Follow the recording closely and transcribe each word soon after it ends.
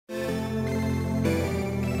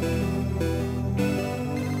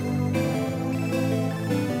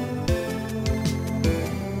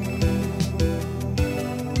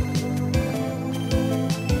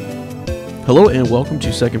Hello and welcome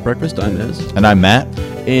to Second Breakfast. I'm Ez. And I'm Matt.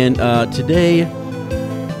 And today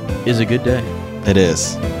is a good day. It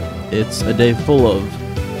is. It's a day full of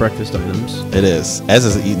breakfast items. It is. Ez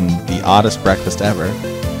has eaten the oddest breakfast ever.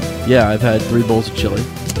 Yeah, I've had 3 bowls of chili.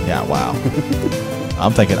 Yeah, wow.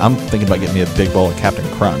 I'm thinking about getting me a big bowl of Captain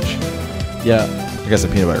Crunch. Yeah. I got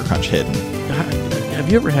some peanut butter crunch hidden.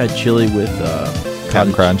 Have you ever had chili with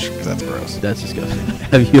Captain Crunch? Because that's gross. That's disgusting.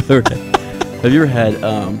 Have you ever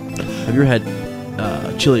had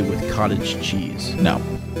chili with cottage cheese? No.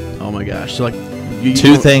 Oh my gosh. So like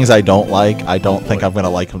two things I don't like. I don't think I'm going to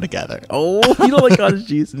like them together. Oh, you don't like cottage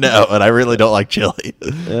cheese? No, and I really don't like chili.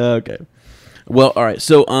 Okay. Well, all right.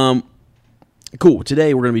 So cool.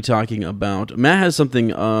 Today we're going to be talking about Matt has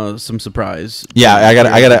something some surprise. Yeah, I got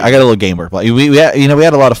a little game we're playing. We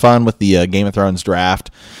had a lot of fun with the Game of Thrones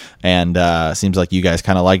draft, and seems like you guys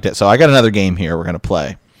kind of liked it. So I got another game here we're going to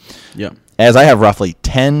play. Yeah. As I have roughly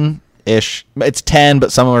 10-ish, it's 10,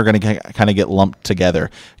 but some of them are going to kind of get lumped together.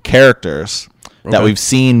 Characters that we've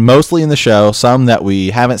seen mostly in the show, some that we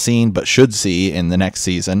haven't seen but should see in the next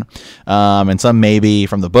season, and some maybe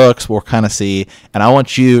from the books we'll kind of see. And I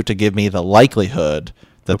want you to give me the likelihood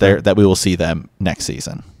that that we will see them next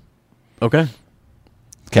season. Okay.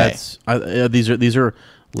 Okay. These are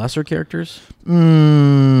lesser characters.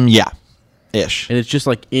 Yeah. Ish. And it's just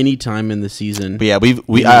like any time in the season. But yeah, we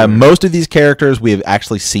most of these characters we have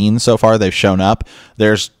actually seen so far. They've shown up.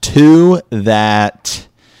 There's two that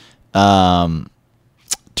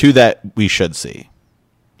we should see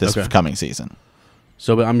this coming season.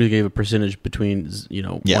 So but I'm going to give a percentage between 1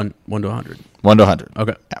 to 100. 1 to 100.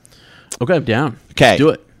 Okay. Yeah. Okay, I'm down. Okay. Let's do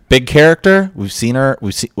it. Big character. We've seen her.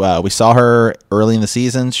 We saw her early in the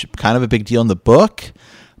season. She's kind of a big deal in the book,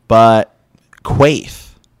 but Quaithe.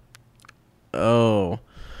 Oh.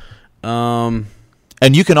 And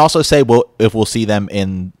you can also say if we'll see them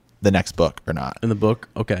in the next book or not. In the book?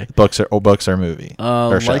 Okay. Books or movie.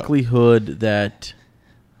 Or show. Likelihood that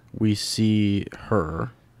we see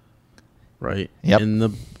her, right? Yep. In the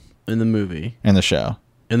movie. In the show.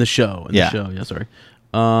 In the show. Yeah, sorry.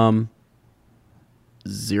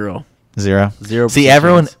 0. 0. See,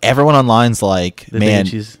 everyone online's like, man,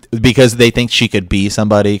 because they think she could be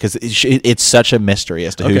somebody, because it's such a mystery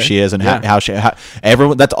as to who she is and how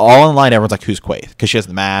everyone. That's all online. Everyone's like, who's Quaithe? Because she has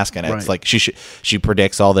the mask, and it's like she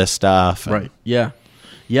predicts all this stuff. Right. Yeah.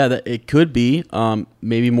 That it could be.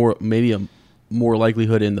 Maybe a more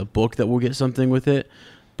likelihood in the book that we'll get something with it.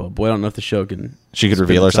 But boy, I don't know if the show can. She could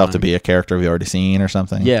reveal herself to be a character we've already seen or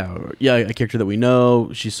something. Yeah, a character that we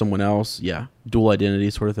know. She's someone else. Yeah, dual identity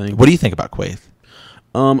sort of thing. What do you think about Quaithe?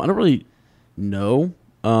 I don't really know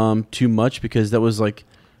too much because that was like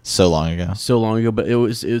so long ago. But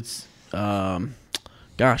it's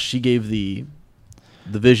gosh, she gave the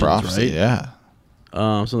visions, prophecy, right? Yeah.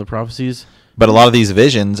 Some of the prophecies. But a lot of these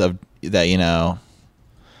visions of that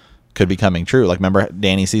could be coming true. Like, remember,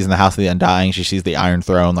 Dany sees in the House of the Undying, she sees the Iron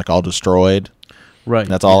Throne like all destroyed. Right. And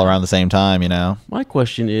that's all around the same time, My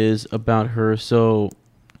question is about her. So,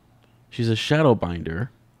 she's a Shadowbinder.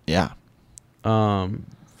 Yeah. From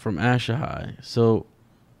Ashahai. So,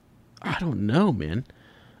 I don't know, man.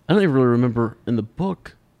 I don't even really remember in the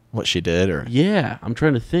book what she did, or yeah. I'm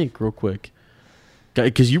trying to think real quick.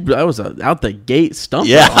 Because I was out the gate stumped.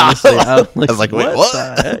 Yeah. Honestly. I was like, wait, what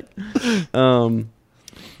the heck?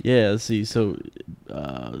 Yeah, let's see. So,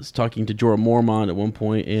 I was talking to Jorah Mormont at one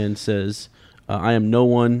point and says, I am no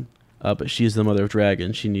one, but she is the mother of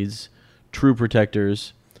dragons. She needs true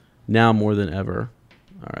protectors now more than ever.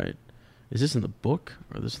 All right. Is this in the book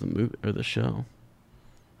or this the movie or the show?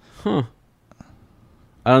 Huh.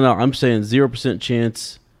 I don't know. I'm saying 0%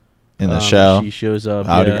 chance in the show she shows up.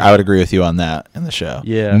 I would agree with you on that in the show.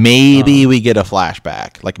 Yeah. Maybe we get a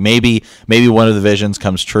flashback. Like maybe one of the visions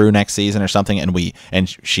comes true next season or something, and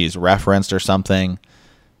she's referenced or something.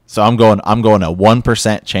 So I'm going a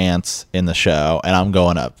 1% chance in the show, and I'm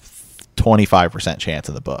going a 25% chance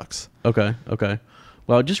in the books. Okay.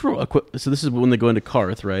 Well, just real quick. So this is when they go into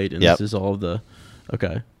Karth, right? And this is all of the.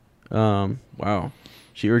 Okay. Wow.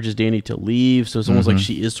 She urges Dany to leave, so it's almost like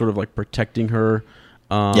she is sort of like protecting her.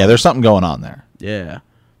 Yeah, there's something going on there. Yeah.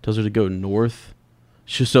 Tells her to go north.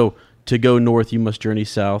 So to go north, you must journey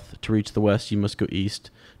south. To reach the west, you must go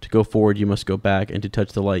east. To go forward, you must go back. And to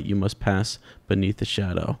touch the light, you must pass beneath the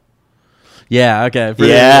shadow. Yeah. Okay.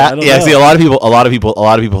 Yeah. See, a lot of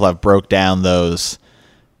people have broke down those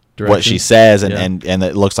what she says, and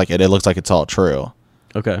it looks like it's all true.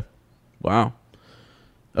 Okay. Wow.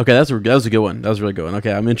 Okay, that was a good one. That was a really good one.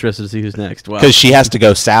 Okay, I'm interested to see who's next. Wow. Because she has to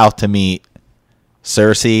go south to meet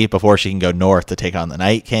Cersei before she can go north to take on the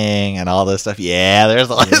Night King and all this stuff. Yeah, there's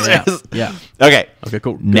a lot. Yeah. Okay. Okay,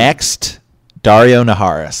 cool. Next Dario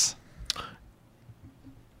Naharis.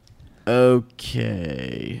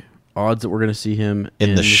 Okay. Odds that we're going to see him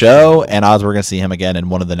In the show, and odds we're going to see him again in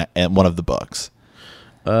one of the books.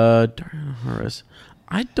 Dario Naharis.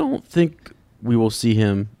 I don't think we will see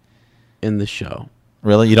him in the show.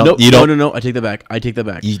 Really? You Nope. don't? No. I take that back.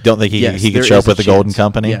 You don't think he could there show is up with a the Golden chance.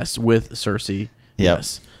 Company? Yes, with Cersei. Yep.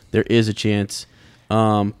 Yes, there is a chance.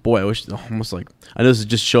 Boy, I wish almost like I know this is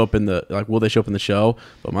just show up in the will they show up in the show?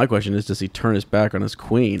 But my question is, does he turn his back on his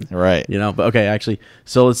queen? Right. You know. But okay, actually,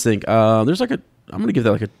 so let's think. There's like I'm gonna give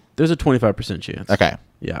that there's a 25% chance. Okay.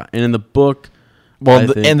 Yeah, and in the book,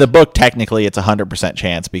 in the book, technically, it's 100%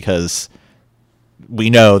 chance because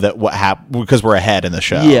we know that what happened because we're ahead in the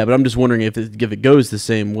show. Yeah, but I'm just wondering if it goes the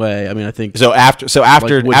same way. I mean, I think so. After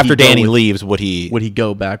Danny with, leaves, would he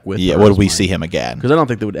go back with? Yeah. Would we see him again? Because I don't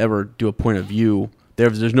think they would ever do a point of view.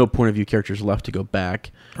 There's no point of view characters left to go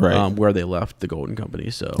back. Right. Where they left the Golden Company.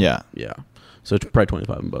 So yeah. So it's probably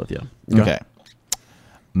 25 in both. Yeah. Okay.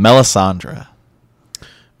 Melisandre.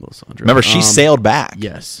 Remember, she sailed back.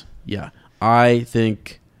 Yes. Yeah. I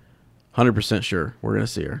think 100% sure we're gonna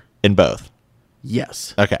see her in both.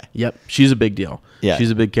 Yes. Okay. Yep. She's a big deal. Yeah. She's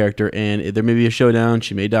a big character, and there may be a showdown.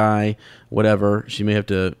 She may die. Whatever. She may have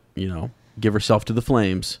to, give herself to the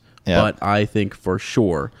flames. Yeah. But I think for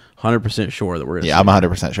sure, 100% sure that we're going to see her. I'm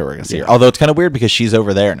 100% sure we're going to see her. Although it's kind of weird because she's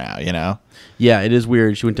over there now, Yeah, it is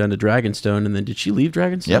weird. She went down to Dragonstone, and then did she leave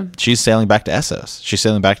Dragonstone? Yep. She's sailing back to Essos. She's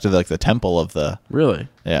sailing back to the temple of the... Really?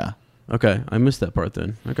 Yeah. Okay. I missed that part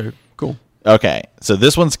then. Okay, cool. Okay. So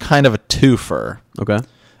this one's kind of a twofer. Okay.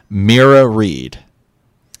 Mira Reed.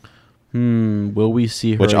 Will we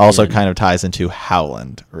see her Which also kind of ties into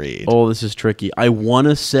Howland Reed. Oh, this is tricky. I want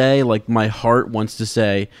to say, my heart wants to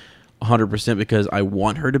say 100% because I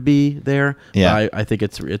want her to be there. Yeah. But I think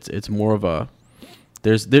it's more of a...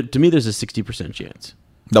 to me, there's a 60% chance.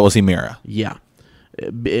 That we'll see Mira. Yeah.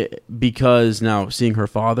 Because now, seeing her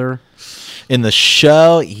father... In the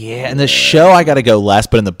show, I got to go less,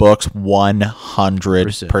 but in the books,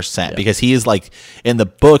 100%. Yeah. Because he is in the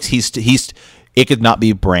books, he's it could not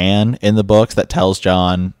be Bran in the books that tells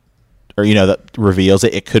Jon, or, that reveals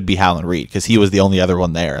it. It could be Howland Reed because he was the only other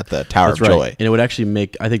one there at the Tower That's of right. Joy. And it would actually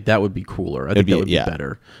I think that would be cooler. I think that would be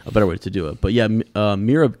better. A better way to do it. But yeah,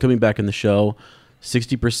 Mira coming back in the show,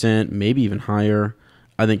 60%, maybe even higher.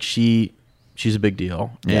 I think she's a big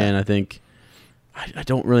deal. Yeah. And I think... I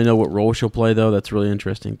don't really know what role she'll play, though. That's really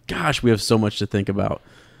interesting. Gosh, we have so much to think about.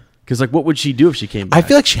 Because, what would she do if she came back? I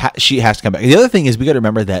feel like she has to come back. The other thing is we got to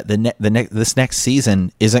remember that this next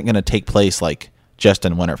season isn't going to take place just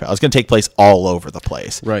in Winterfell. It's going to take place all over the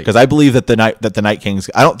place, right? Because I believe that the Night Kings.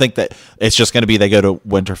 I don't think that it's just going to be they go to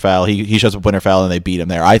Winterfell. He shows up at Winterfell and they beat him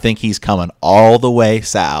there. I think he's coming all the way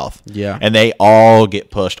south. Yeah, and they all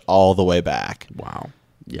get pushed all the way back. Wow.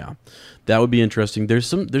 Yeah, that would be interesting. There's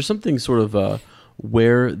something sort of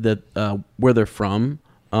where they're from.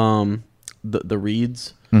 The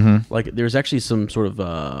Reeds. Mm-hmm. There's actually some sort of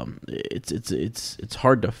it's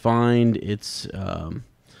hard to find. It's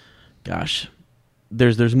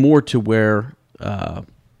there's more to where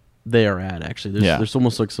they are at. Actually, there's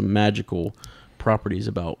almost some magical properties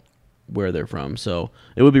about where they're from. So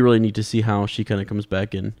it would be really neat to see how she kind of comes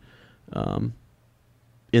back in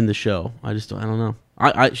the show. I don't know.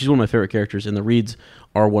 She's one of my favorite characters, and the Reeds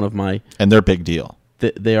are one of my... And they're a big deal.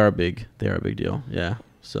 They are big. They are a big deal. Yeah.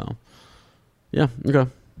 So, yeah. Okay.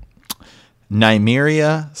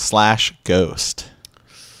 Nymeria / Ghost.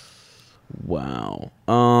 Wow.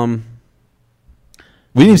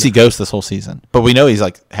 We didn't even see Ghost this whole season, but we know he's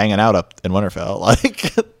hanging out up in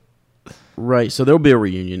Winterfell. Right. So there'll be a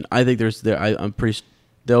reunion. I think I'm pretty...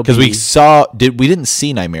 Because we didn't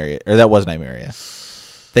see Nymeria, or that was Nymeria.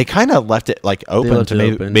 They kind of left it open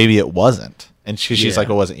to maybe it wasn't. And she's like,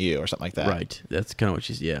 it wasn't you, or something like that. Right. That's kind of what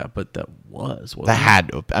she's... Yeah, but that wasn't that had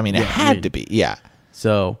to... I mean, it had to be. Yeah.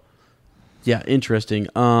 So, yeah, interesting.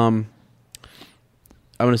 I'm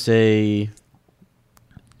going to say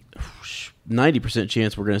 90%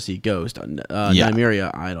 chance we're going to see Ghost.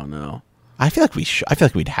 Nymeria, I don't know. I feel like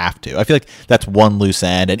we'd have to. I feel like that's one loose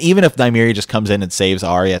end. And even if Nymeria just comes in and saves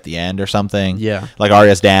Arya at the end or something. Yeah.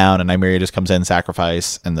 Arya's down and Nymeria just comes in,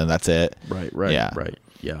 sacrifice, and then that's it. Right. Yeah. Right.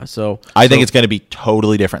 Yeah. So I think it's going to be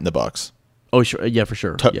totally different in the books. Oh, sure. Yeah, for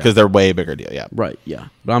sure. Because they're way bigger deal. Yeah. Right. Yeah.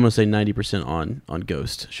 But I'm going to say 90% on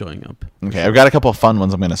Ghost showing up. Okay. Sure. I've got a couple of fun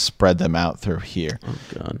ones. I'm going to spread them out through here. Oh,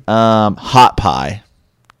 God. Hot Pie.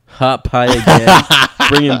 Hot Pie again.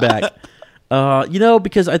 Bring him back.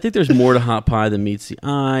 Because I think there's more to Hot Pie than meets the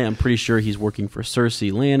eye. I'm pretty sure he's working for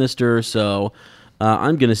Cersei Lannister. So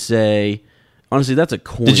I'm going to say honestly, that's a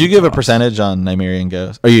coin. Did you give a toss. percentage on Nymerian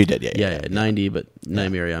Ghost? Oh, you did, Yeah, 90, but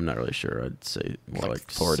Nymeria, I'm not really sure. I'd say more like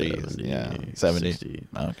 40, 70. 60.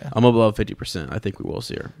 Okay. I'm above 50%. I think we will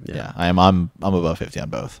see her. Yeah, I'm above 50 on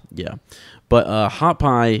both. Yeah. But Hot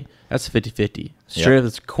Pie, that's 50-50. Straight up,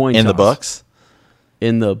 it's a coin In toss. the books?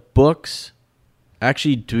 In the books,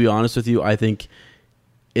 actually, to be honest with you, I think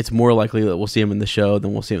it's more likely that we'll see him in the show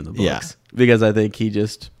than we'll see him in the books. Yeah. Because I think he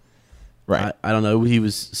just... Right. I don't know. He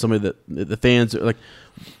was somebody that the fans are like,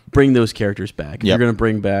 bring those characters back. If you're going to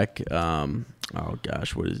bring back, oh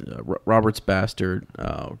gosh, what is it? Robert's bastard?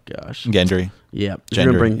 Oh gosh, Gendry. Yeah, if you're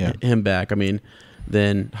going to bring him back. I mean,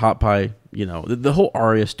 then Hot Pie. You know, the whole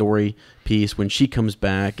Arya story piece. When she comes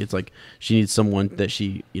back, it's like she needs someone that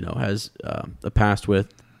she has a past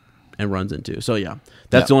with and runs into. So yeah,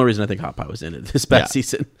 that's the only reason I think Hot Pie was in it this past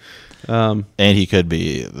season. And he could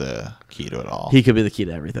be the key to it all. He could be the key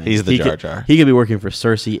to everything. He's the Jar Jar. He could be working for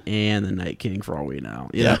Cersei and the Night King for all we know.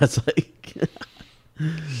 You know, it's like...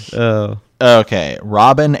 Okay,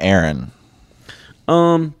 Robin Aaron.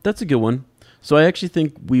 That's a good one. So I actually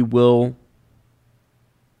think we will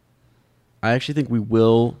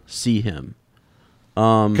see him.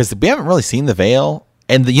 Because we haven't really seen the Vale.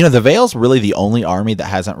 And, the Vale's really the only army that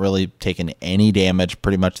hasn't really taken any damage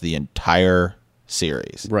pretty much the entire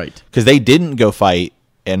series. Right. Because they didn't go fight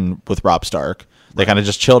with Robb Stark. They kind of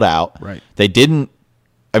just chilled out. Right. They didn't.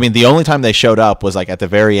 I mean, the only time they showed up was like at the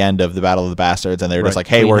very end of the Battle of the Bastards, and they were just like,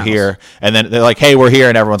 "Hey, we're here," and then they're like, "Hey, we're here,"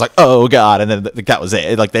 and everyone's like, "Oh God!" And then that was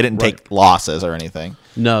it. Like they didn't take losses or anything.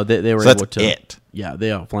 No, they were able to. It. Yeah,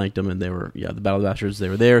 they outflanked them, and they were the Battle of the Bastards. They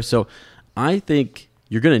were there, so I think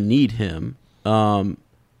you're gonna need him.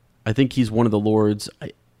 I think he's one of the lords.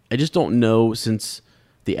 I just don't know, since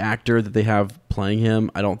the actor that they have playing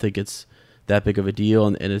him, I don't think it's that big of a deal,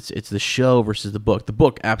 and it's the show versus the book. The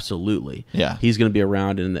book, absolutely. Yeah. He's going to be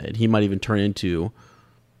around, and he might even turn into,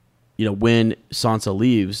 when Sansa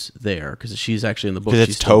leaves there, because she's actually in the book. Because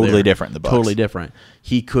it's totally different in the books. Totally different.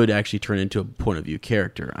 He could actually turn into a point of view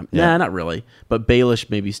character. Nah, not really. But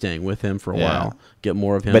Baelish may be staying with him for a while, get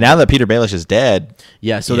more of him. But now that Peter Baelish is dead,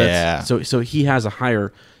 so he has a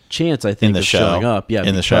higher chance, I think, of showing up. Yeah,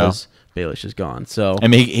 in the show, Baelish is gone. So I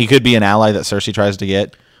mean, he could be an ally that Cersei tries to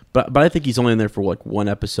get. But I think he's only in there for like one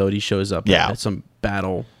episode. He shows up at some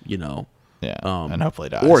battle, and hopefully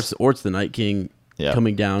dies. Or it's the Night King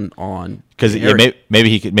coming down on, because maybe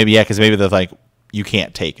he could because maybe they're like, you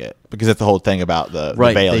can't take it, because that's the whole thing about the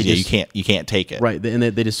Vale. You can't take it, right? And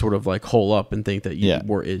they just sort of like hole up and think that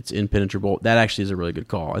it's impenetrable. That actually is a really good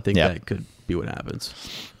call. I think that could be what happens.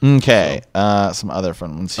 Okay, some other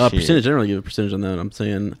fun ones. Percentage. I don't really give a percentage on that. I'm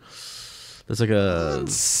saying that's like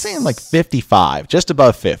saying like 55, just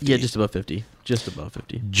above 50. Yeah, just above 50. Just above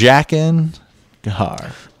 50. Jaqen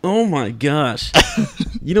H'ghar. Oh my gosh.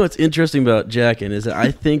 What's interesting about Jaqen is that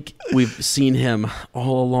I think we've seen him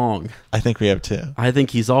all along. I think we have too. I think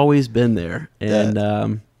he's always been there,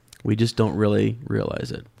 and we just don't really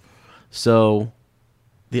realize it. So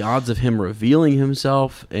the odds of him revealing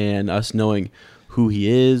himself and us knowing who he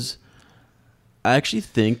is, I actually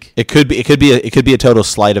think it could be a total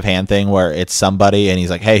sleight of hand thing where it's somebody and he's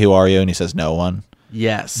like, "Hey, who are you?" and he says, "No one."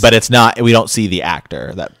 Yes, but it's not. We don't see the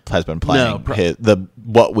actor that has been playing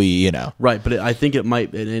Right, but I think it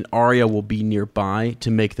might. And Arya will be nearby to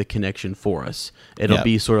make the connection for us. It'll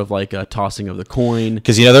be sort of like a tossing of the coin.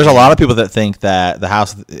 Because there's a lot of people that think that the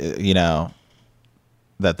house, that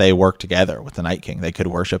they work together with the Night King. They could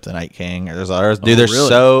worship the Night King. Or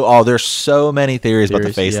there's so many theories about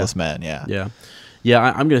the Faceless Men. Yeah.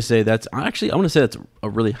 I'm gonna say that's a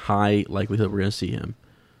really high likelihood we're gonna see him.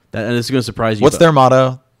 And it's gonna surprise you. What's their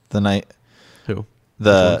motto? The night. Who?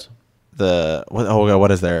 What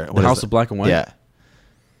is their? The House of Black and White. Yeah.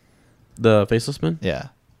 The Faceless Men. Yeah.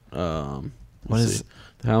 What is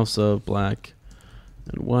the House of Black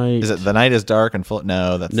and White? Is it the night is dark and full?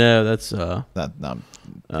 No, that's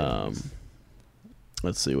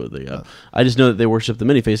let's see what they got. I just know that they worship the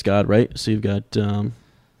many-faced God, right? So you've got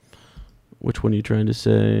which one are you trying to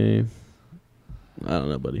say? I don't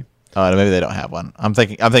know, buddy. Oh, maybe they don't have one. I'm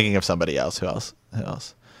thinking of somebody else. Who else?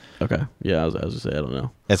 Okay. Yeah, I was gonna say I don't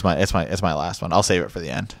know. It's my last one. I'll save it for the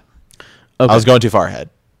end. Okay. I was going too far ahead.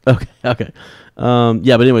 Okay.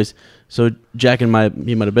 But anyways, so Jaqen might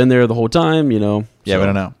have been there the whole time, Yeah, so, we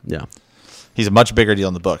don't know. Yeah. He's a much bigger deal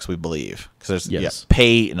in the books, we believe, because there's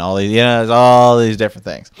Pate and all these, there's all these different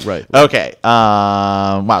things. Right. Okay.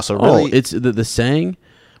 Wow. So really, it's the saying.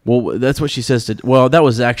 Well, that's what she says to. Well, that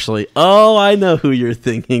was actually. Oh, I know who you're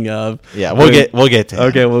thinking of. Yeah, we'll get to him.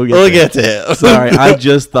 Okay, we'll get to him. It. Sorry, I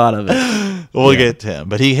just thought of it. We'll get to him,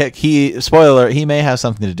 but he spoiler alert, he may have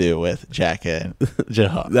something to do with Jack and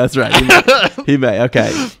Jahar. That's right. He may.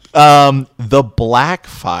 Okay. The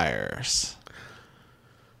Blackfires.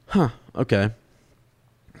 Huh. Okay.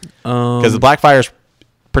 Because the Blackfires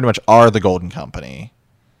pretty much are the Golden Company.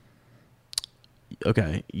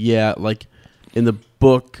 Okay. Yeah. Like in the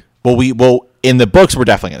book. Well, in the books, we're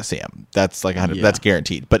definitely going to see him. That's like 100. Yeah. That's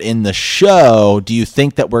guaranteed. But in the show, do you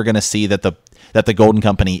think that we're going to see that the Golden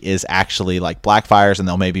Company is actually like Blackfires, and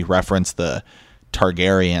they'll maybe reference the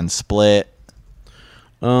Targaryen split?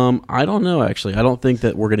 I don't know. Actually, I don't think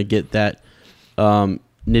that we're going to get that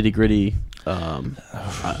nitty gritty.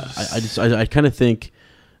 I kind of think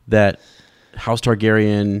that House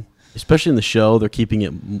Targaryen, especially in the show, they're keeping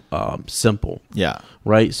it simple. Yeah.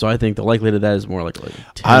 Right. So I think the likelihood of that is more like a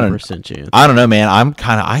 10% chance. I don't know, man.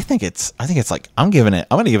 I think it's like I'm going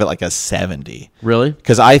to give it like a 70. Really?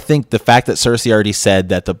 Because I think the fact that Cersei already said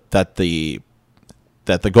that the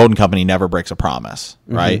Golden Company never breaks a promise,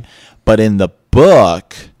 right? But in the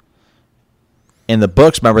books,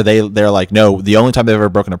 remember they're like, no, the only time they've ever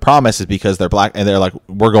broken a promise is because they're black, and they're like,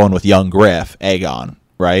 we're going with young Griff, Aegon,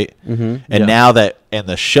 right? And now that in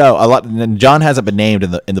the show, and Jon hasn't been named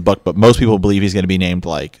in the book, but most people believe he's going to be named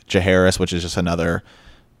like Jaehaerys, which is just another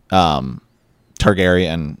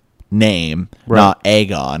Targaryen name, not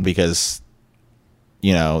Aegon, because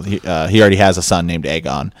he already has a son named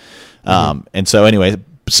Aegon. And so anyway,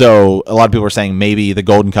 so a lot of people are saying maybe the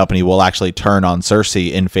Golden Company will actually turn on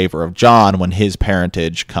Cersei in favor of Jon when his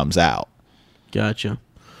parentage comes out. Gotcha.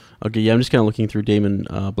 Okay, yeah, I'm just kind of looking through Daemon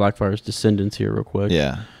Blackfire's descendants here real quick.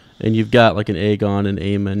 Yeah. And you've got like an Aegon and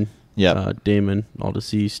Aemon. Yeah. Daemon, all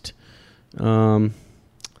deceased. Yeah,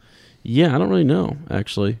 I don't really know,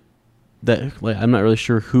 actually. I'm not really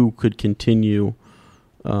sure who could continue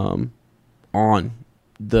on and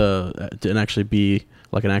actually be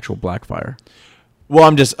like an actual Blackfire. Well,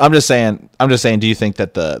 I'm just saying. Do you think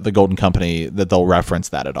that the Golden Company, that they'll reference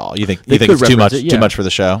that at all? You think it's too much for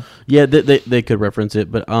the show? Yeah, they could reference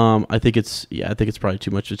it, but I think it's probably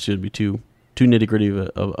too much. It shouldn't be too nitty gritty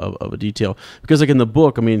of a detail, because like in the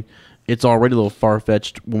book, I mean, it's already a little far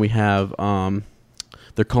fetched when we have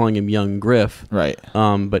they're calling him Young Griff, right?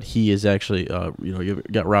 But he is actually you've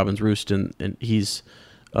got Robin's Roost, and he's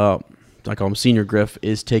I call him Senior Griff,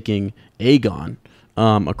 is taking Aegon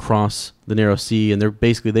across the Narrow Sea, and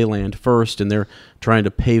they land first, and they're trying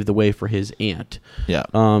to pave the way for his aunt. Yeah.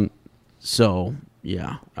 So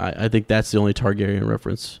yeah, I think that's the only Targaryen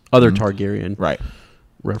reference, Targaryen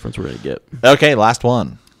reference we're gonna get. Okay, last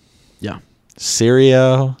one. Yeah.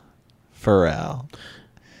 Syrio Forel.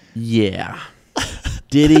 Yeah.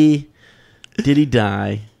 Did he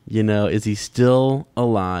die? Is he still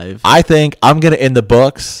alive? I think in the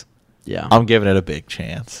books. Yeah. I'm giving it a big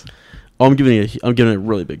chance. I'm giving it a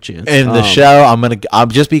really big chance. In the show,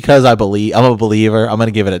 I'm just because I'm a believer, I'm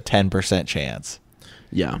gonna give it a 10% chance.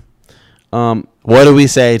 Yeah. What do we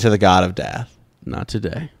say to the God of Death? Not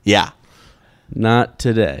today. Yeah. Not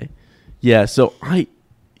today. Yeah, so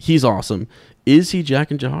he's awesome. Is he Jack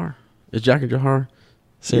and Jahar? Is Jack and Jahar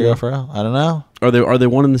Syrio Forel? I don't know. Are they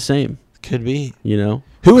one and the same? Could be. Who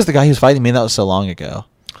was the guy who was fighting me? That was so long ago.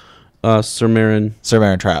 Sir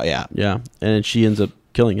Meryn Trout, yeah. Yeah, and she ends up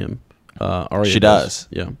killing him. Arya she does.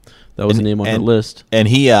 Yeah, that was the name on her list. And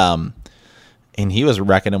he was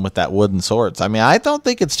reckoning with that wooden swords. I mean, I don't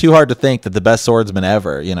think it's too hard to think that the best swordsman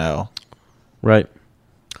ever, Right.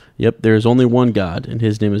 Yep. There's only one God, and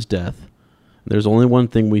his name is Death. There's only one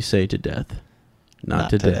thing we say to death.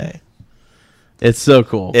 Not today. It's so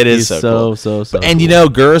cool. It is so cool. And cool.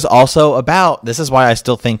 Gur's also about. This is why I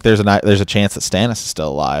still think there's a chance that Stannis is still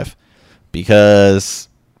alive, because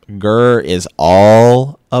Gur is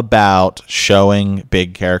all about showing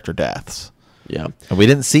big character deaths. Yeah. And we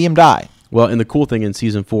didn't see him die. Well, and the cool thing in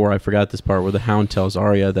season 4, I forgot this part where the Hound tells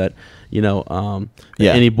Arya that,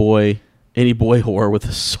 any boy whore with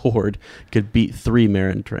a sword could beat 3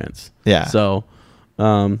 Meryn Trants. Yeah. So,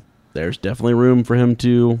 there's definitely room for him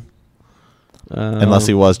to. Unless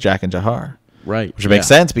he was Jack and Jahar. Right. Which makes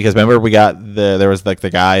sense, because remember we got there was like the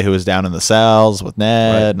guy who was down in the cells with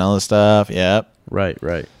Ned and all this stuff. Yep. Right.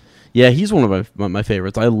 Yeah, he's one of my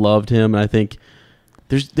favorites. I loved him, and I think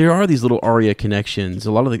there are these little Arya connections.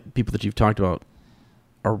 A lot of the people that you've talked about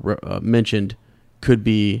are mentioned could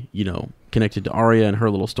be, connected to Arya and her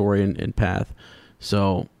little story and path.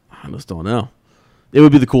 So I just don't know. It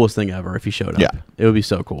would be the coolest thing ever if he showed up. Yeah. It would be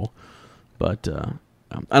so cool. But I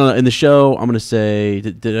don't know. In the show, I'm going to say,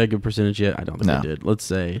 did I give a percentage yet? I don't think I did. Let's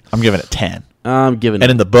say. I'm giving it 10. I'm giving it.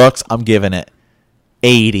 And in the books, I'm giving it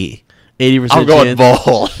 80. 80% I'm going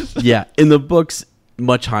bold. Yeah. In the books,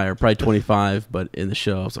 much higher, probably 25. But in the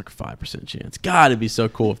show, it's like a 5% chance. God, it'd be so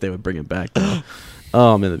cool if they would bring him back. Though.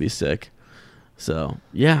 Oh man, that'd be sick. So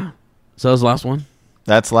yeah, so that was the last one.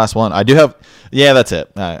 That's the last one. I do have. Yeah, that's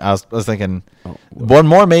it. I was thinking one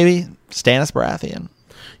more maybe. Stannis Baratheon.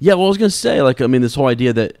 Yeah, well, I was gonna say like I mean this whole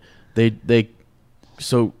idea that they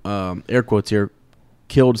air quotes here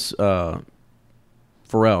killed Pharrell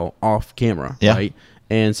off camera, right?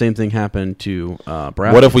 And same thing happened to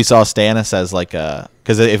Baratheon. What if we saw Stannis as like a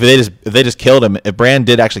because if they just killed him, if Bran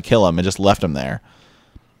did actually kill him and just left him there.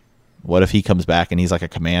 What if he comes back and he's like a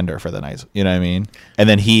commander for the Knights? You know what I mean? And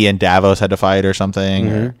then he and Davos had to fight or something.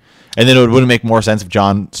 And then it wouldn't make more sense if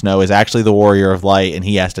Jon Snow is actually the Warrior of Light and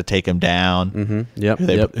he has to take him down. Yep.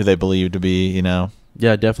 Who they believe to be, you know?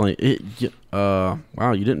 Yeah, definitely.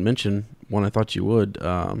 Wow, you didn't mention one I thought you would.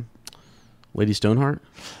 Lady Stoneheart?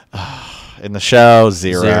 In the show,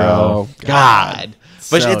 zero. God.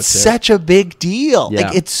 But it's such a big deal. Yeah.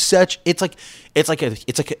 Like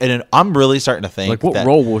and I'm really starting to think like what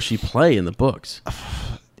role will she play in the books?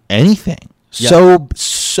 Anything. Yeah.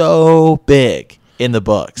 So big in the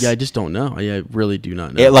books. Yeah, I just don't know. I really do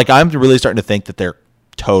not know. I'm really starting to think that they're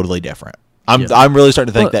totally different. I'm really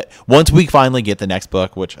starting to think that once we finally get the next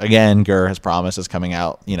book, which again Gur has promised is coming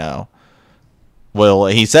out, you know, well,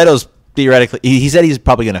 he said it was theoretically. He said he's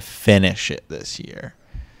probably going to finish it this year.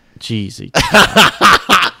 Jeez,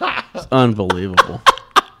 it's unbelievable.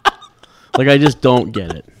 Like I just don't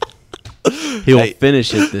get it. He'll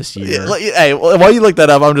finish it this year. Hey, while you look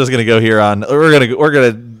that up, I'm just gonna go here on. We're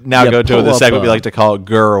gonna now go to the segment we like to call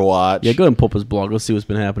Gur Watch. Yeah, go ahead and pull up his blog. Let's see what's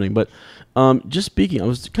been happening. But just speaking, I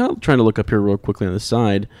was kind of trying to look up here real quickly on the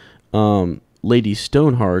side, Lady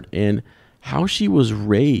Stoneheart and how she was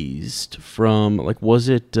raised from. Like, was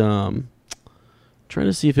it? Trying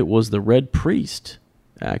to see if it was the Red Priest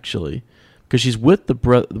actually, because she's with the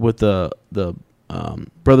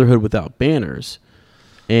Brotherhood Without Banners.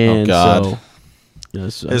 And so,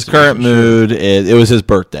 his current mood is it was his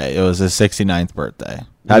birthday. It was his 69th birthday.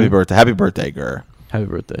 Happy birthday, Gur. Happy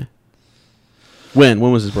birthday. When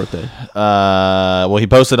was his birthday? Well, he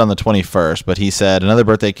posted on the 21st, but he said another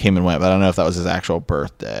birthday came and went, but I don't know if that was his actual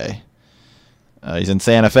birthday. He's in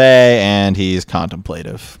Santa Fe, and he's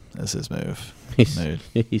contemplative. Is his move.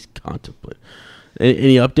 He's contemplative.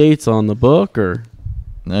 Any updates on the book or?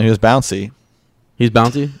 No, he was bouncy. He's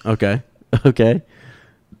bouncy? Okay.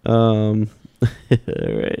 All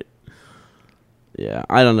right. Yeah,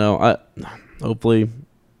 I don't know. Hopefully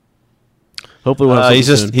we'll have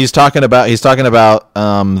he's talking about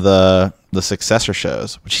the successor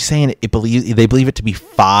shows, which he's saying they believe it to be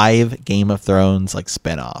 5 Game of Thrones like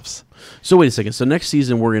spinoffs. So wait a second. So next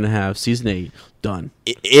season we're gonna have season 8 done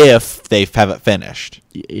if they have it finished.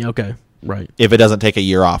 Okay, right. If it doesn't take a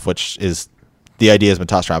year off, which is the idea has been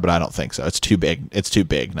tossed around, but I don't think so. It's too big. It's too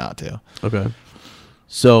big not to. Okay.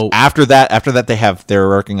 So after that they're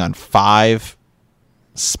working on 5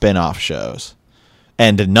 spin-off shows.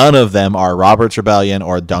 And none of them are Robert's Rebellion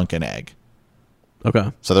or Dunk and Egg.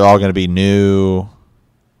 Okay. So they're all going to be new.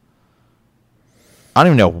 I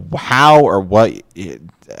don't even know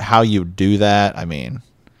how you do that. I mean,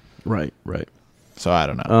 right. So I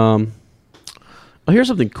don't know. Here's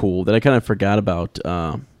something cool that I kind of forgot about.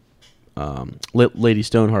 Lady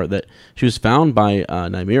Stoneheart, that she was found by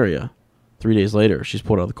Nymeria 3 days later. She's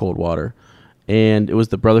pulled out of the cold water, and it was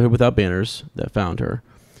the Brotherhood Without Banners that found her,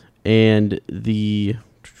 and the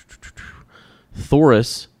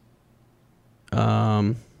Thoros.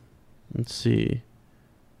 Let's see.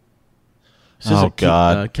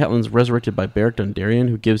 God! Catelyn's resurrected by Beric Dondarrion,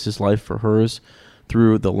 who gives his life for hers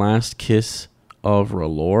through the last kiss of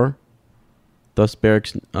R'hllor. Thus,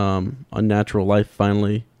 Beric's unnatural life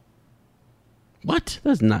finally. What?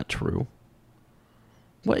 That's not true.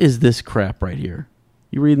 What is this crap right here?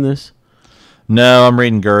 You reading this? No, I'm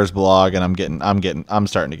reading Gur's blog, and I'm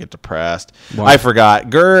starting to get depressed. Wow. I forgot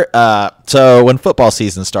Gur. So when football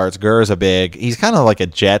season starts, Gur's he's kind of like a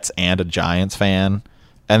Jets and a Giants fan,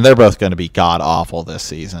 and they're both going to be god awful this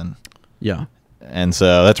season. Yeah. And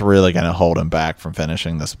so that's really going to hold him back from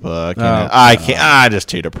finishing this book. You know? I can't. I'm just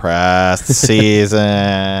too depressed.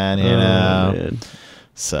 Season, you know. Man.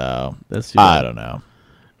 So that's I don't know.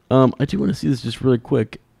 I do want to see this just really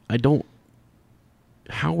quick.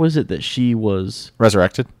 How is it that she was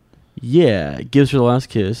resurrected? Yeah, it gives her the last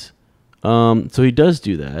kiss. So he does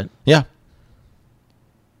do that. Yeah.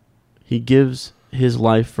 He gives his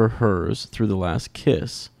life for hers through the last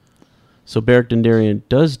kiss. So Beric Dondarrion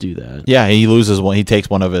does do that. Yeah, he loses one. He takes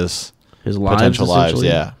one of his potential lives.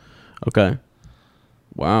 Yeah. Okay.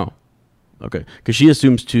 Wow. Okay, because she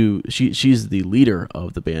assumes she's the leader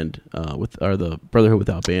of the band the Brotherhood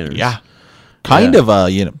Without Banners. Yeah. kind of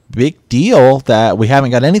a big deal that we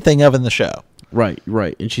haven't got anything of in the show. Right.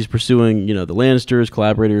 And she's pursuing the Lannisters,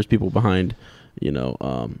 collaborators, people behind yeah,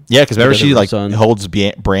 because remember she holds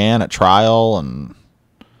Bran at trial and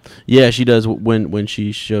yeah, she does when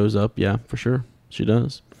she shows up. Yeah, for sure, she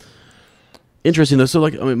does. Interesting though. So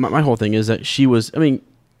like, I mean, my whole thing is that she was. I mean,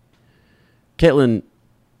 Catelyn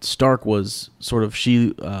Stark was sort of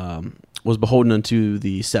was beholden unto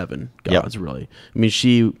the seven gods. Yep. Really, I mean,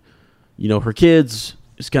 she, her kids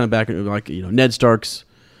is kind of back in like Ned Stark's.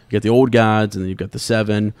 You got the old gods, and then you've got the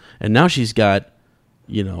seven, and now she's got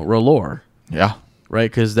R'hllor. Yeah.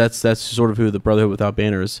 Right, because that's sort of who the Brotherhood Without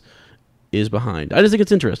Banners is behind. I just think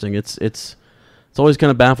it's interesting. It's always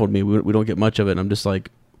kind of baffled me. We don't get much of it. And I'm just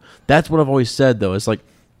like, that's what I've always said though. It's like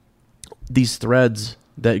these threads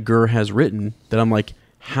that Gur has written that I'm like,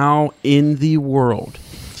 how in the world,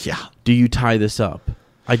 do you tie this up?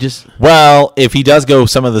 Well, if he does go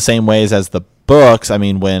some of the same ways as the books, I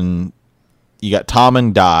mean, when you got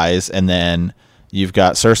Tommen dies, and then you've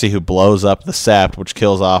got Cersei who blows up the Sept, which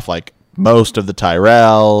kills off like most of the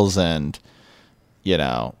Tyrells and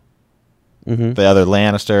the other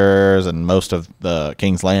Lannisters and most of the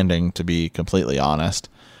King's Landing, to be completely honest.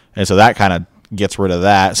 And so that kind of gets rid of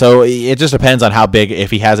that. So it just depends on how big,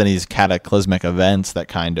 if he has any of these cataclysmic events that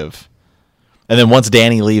kind of... And then once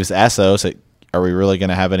Dany leaves Essos, are we really going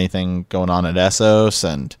to have anything going on at Essos?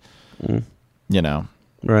 And,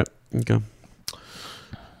 Right. Okay.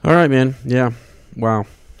 All right, man. Yeah. Wow.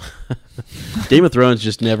 Game of Thrones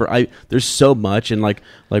just never. There's so much, and like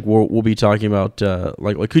we'll be talking about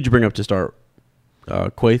like who'd you bring up to start?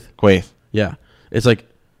 Quaithe. Quaithe. Yeah, it's like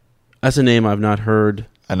that's a name I've not heard.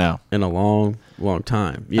 I know in a long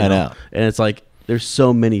time. I know, and it's like there's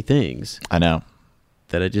so many things. I know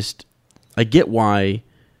that I get why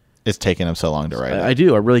it's taking him so long to write. I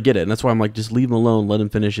do. I really get it, and that's why I'm like, just leave him alone. Let him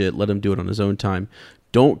finish it. Let him do it on his own time.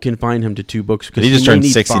 Don't confine him to 2 books because he just turned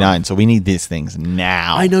 69, so we need these things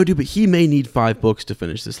now. I know, dude, but he may need 5 books to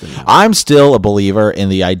finish this thing out. I'm still a believer in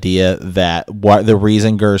the idea that the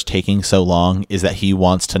reason Gur's taking so long is that he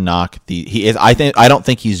wants to knock I don't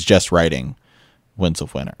think he's just writing Winds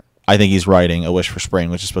of Winter. I think he's writing A Wish for Spring,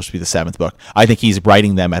 which is supposed to be the 7th book. I think he's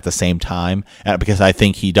writing them at the same time because I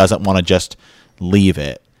think he doesn't want to just leave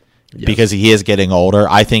it. Yes. Because he is getting older.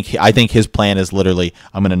 I think his plan is literally,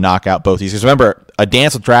 I'm going to knock out both these. Because remember, A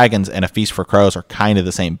Dance with Dragons and A Feast for Crows are kind of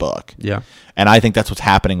the same book. Yeah. And I think that's what's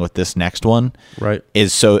happening with this next one. Right. And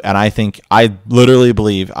I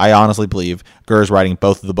honestly believe Gur's writing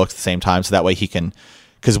both of the books at the same time, so that way he can,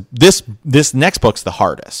 because this next book's the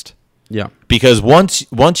hardest. Yeah. Because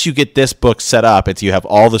once you get this book set up, you have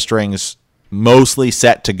all the strings mostly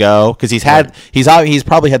set to go, because he's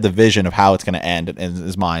probably had the vision of how it's going to end in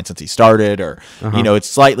his mind since he started, or it's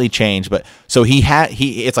slightly changed, but so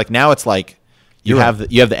it's like now it's like you have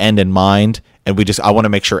the end in mind, and I want to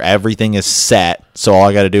make sure everything is set, so all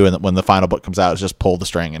I got to do when the final book comes out is just pull the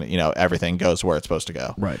string, and everything goes where it's supposed to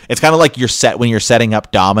go. Right. It's kind of like when you're setting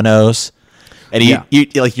up dominoes. And you're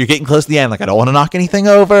getting close to the end. Like, I don't want to knock anything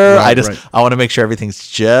over. I want to make sure everything's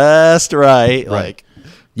just right. Like,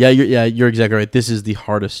 you're exactly right. This is the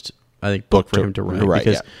hardest, I think, book for him to write.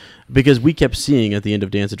 Because we kept seeing at the end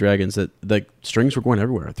of Dance of Dragons that the strings were going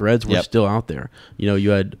everywhere. Threads were still out there.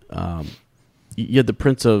 You had the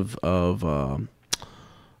Prince of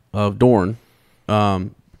Dorne,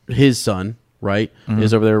 his son, right,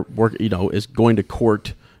 is over there is going to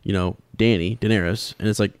court, Daenerys, and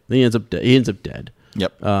it's like he ends up dead.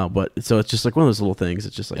 Yep. But so it's just like one of those little things.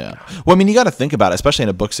 It's just like, well, I mean, you got to think about it, especially in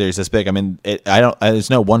a book series this big. I mean,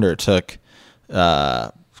 it's no wonder it took,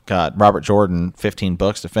 Robert Jordan 15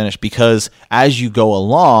 books to finish, because as you go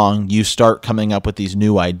along, you start coming up with these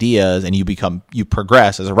new ideas, and you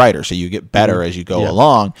progress as a writer, so you get better as you go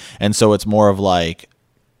along, and so it's more of like,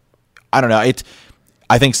 I don't know,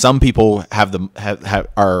 I think some people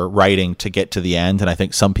are writing to get to the end, and I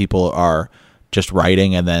think some people are just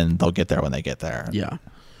writing and then they'll get there when they get there. Yeah.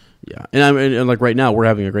 And like right now, we're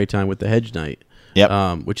having a great time with the Hedge Knight.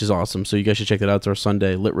 Yep. Which is awesome. So you guys should check that out. It's our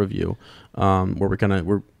Sunday lit review,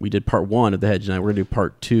 where we did part 1 of the Hedge Knight. We're gonna do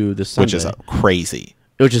part 2 this Sunday, which is crazy.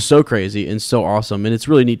 Which is so crazy and so awesome, and it's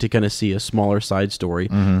really neat to kind of see a smaller side story,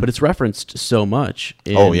 but it's referenced so much.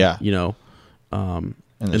 In, in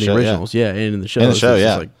the originals, and in the show.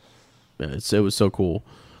 It was so cool.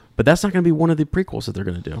 But that's not going to be one of the prequels that they're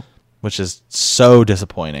going to do. Which is so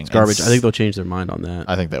disappointing. It's garbage. I think they'll change their mind on that.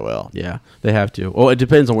 I think they will. Yeah, they have to. Well, it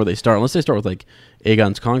depends on where they start. Unless they start with like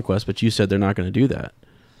Aegon's Conquest, but you said they're not going to do that.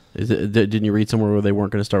 Didn't you read somewhere where they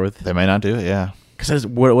weren't going to start with... They may not do it, yeah. Because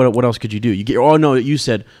what else could you do? You get no. You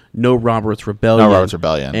said no Robert's Rebellion. No Robert's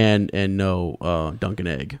Rebellion. And no Duncan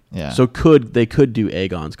Egg. Yeah. So they could do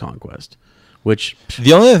Aegon's Conquest, which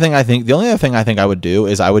the only other thing I think I would do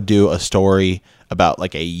is I would do a story about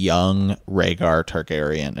like a young Rhaegar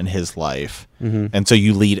Targaryen and his life, and so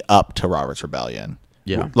you lead up to Robert's Rebellion.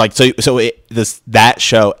 Yeah. Like that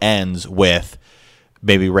show ends with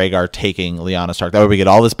maybe Rhaegar taking Lyanna Stark. That way we get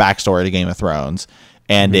all this backstory to Game of Thrones,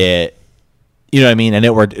 and it. You know what I mean?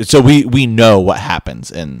 And so we know what happens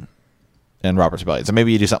in Robert's Rebellion. So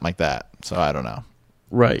maybe you do something like that. So I don't know.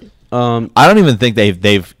 Right. I don't even think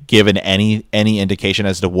they've given any indication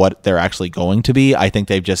as to what they're actually going to be. I think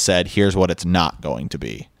they've just said, here's what it's not going to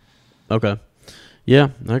be. Okay.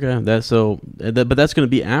 Yeah. Okay. But that's going to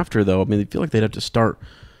be after, though. I mean, I feel like they'd have to start.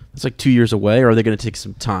 It's like 2 years away, or are they going to take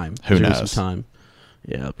some time? Who knows? Some time.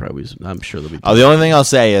 Yeah, probably. I'm sure they'll be. The only thing I'll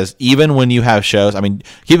say is, even when you have shows, I mean,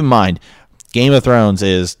 keep in mind, Game of Thrones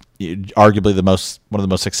is arguably one of the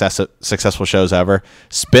most successful shows ever.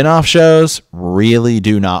 Spin-off shows really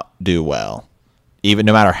do not do well, even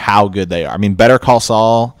no matter how good they are. I mean, Better Call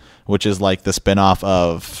Saul, which is like the spin-off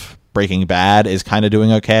of Breaking Bad, is kind of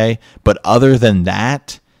doing okay. But other than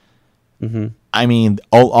that, I mean,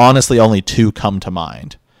 honestly, only two come to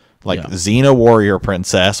mind. Like Xena Warrior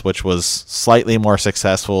Princess, which was slightly more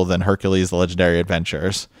successful than Hercules: The Legendary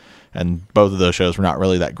Adventures. And both of those shows were not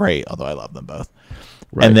really that great, although I love them both.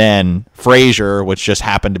 Right. And then Frasier, which just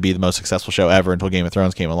happened to be the most successful show ever until Game of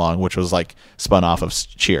Thrones came along, which was like spun off of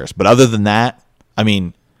Cheers. But other than that, I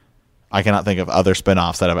mean, I cannot think of other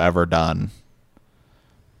spinoffs that have ever done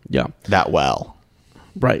that well.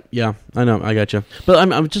 Right. Yeah, I know. I got you. But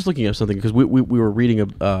I'm just looking at something because we were reading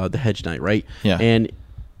the Hedge Knight, right? Yeah. And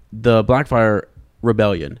the Blackfire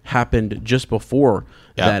Rebellion happened just before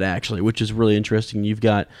that, actually, which is really interesting. You've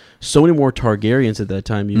got so many more Targaryens at that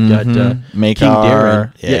time. You've got Maekar, King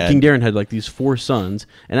Daeron. Yeah, King Daeron had like these 4 sons,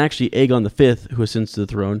 and actually Aegon V, who ascends to the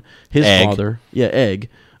throne, his father, Egg,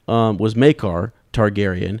 was Maekar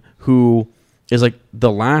Targaryen, who is like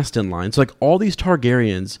the last in line. So like all these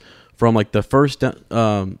Targaryens from like the first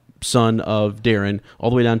son of Daeron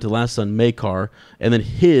all the way down to the last son Maekar, and then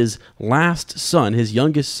his last son, his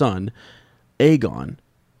youngest son, Aegon,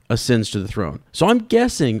 ascends to the throne. So I'm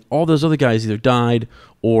guessing all those other guys either died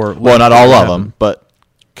or... Well, not all of them, but...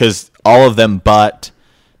 Because all of them but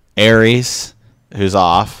Aerys, who's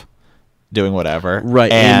off, doing whatever.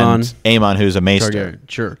 Right, and Aemon, who's a maester Targaryen,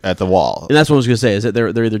 sure. at the wall. And that's what I was going to say, is that they're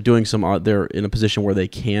either doing they're in a position where they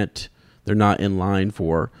can't... They're not in line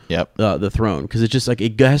for the throne. Because it's just like,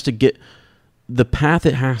 it has to get... The path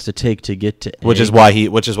it has to take to get to which is why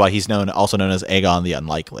he's also known as Aegon the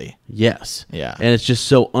Unlikely. Yes. Yeah. And it's just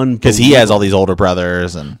so unbelievable. Because he has all these older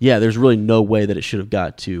brothers and there's really no way that it should have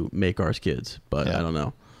got to Maekar's kids, but I don't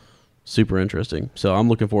know. Super interesting. So I'm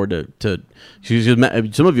looking forward to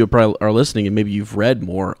some of you probably are listening and maybe you've read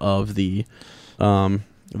more of the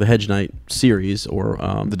Hedge Knight series or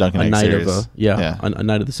the Duncan Egg series. A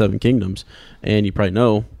Knight of the Seven Kingdoms, and you probably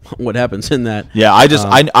know what happens in that. Yeah, I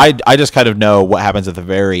just kind of know what happens at the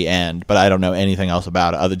very end, but I don't know anything else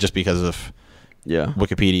about it other just because of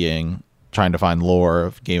Wikipediaing, trying to find lore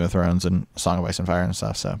of Game of Thrones and Song of Ice and Fire and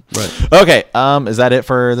stuff. So okay, is that it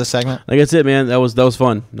for this segment? I think that's it, man. That was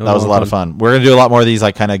fun. That was a lot of fun. We're gonna do a lot more of these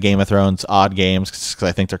like kind of Game of Thrones odd games because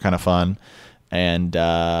I think they're kind of fun. And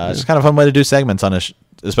it's just kind of a fun way to do segments on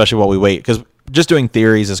especially while we wait, because just doing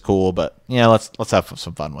theories is cool, but let's have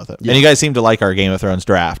some fun with it. And you guys seem to like our Game of Thrones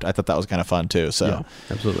draft. I thought that was kind of fun too. So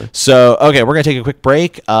absolutely. So okay, we're gonna take a quick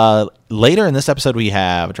break. Later in this episode, we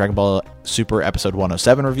have Dragon Ball Super episode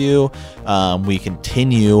 107 review. We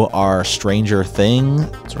continue our Stranger Thing.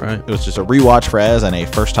 That's right. It was just a rewatch for Ez and a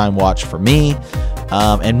first time watch for me,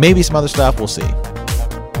 and maybe some other stuff. We'll see.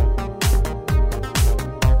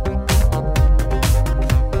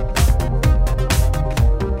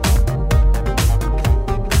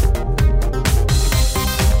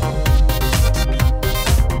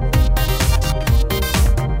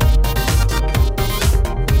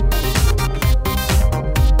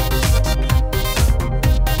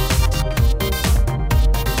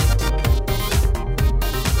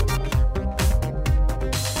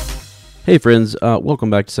 Hey friends, welcome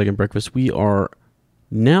back to Second Breakfast. We are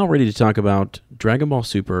now ready to talk about Dragon Ball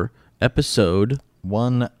Super episode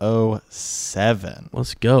 107.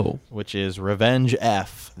 Let's go. Which is Revenge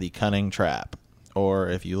F, the Cunning Trap. Or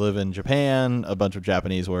if you live in Japan, a bunch of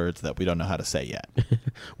Japanese words that we don't know how to say yet.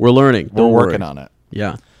 We're learning. We're working on it.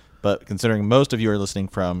 Yeah. But considering most of you are listening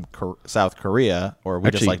from South Korea, or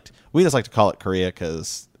we just like to call it Korea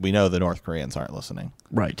because we know the North Koreans aren't listening.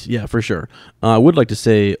 Right. Yeah, for sure. I would like to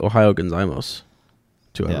say Ohio Gozaimasu.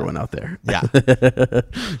 to Yeah. everyone out there. Yeah.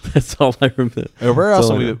 That's all I remember. Where That's else?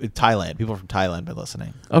 all I know. Thailand. People from Thailand been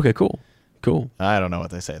listening. Okay, cool. I don't know what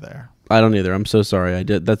they say there. I don't either. I'm so sorry. I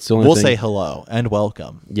did. That's the only We'll thing. say hello and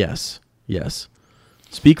welcome. Yes.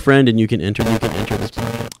 Speak friend, and you can enter this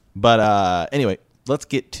podcast. But anyway, let's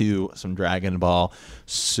get to some Dragon Ball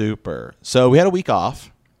Super. So we had a week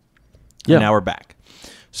off. Yeah. And now we're back.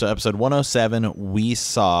 So episode 107, we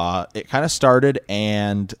saw it kind of started,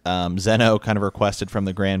 and Zeno kind of requested from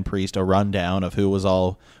the Grand Priest a rundown of who was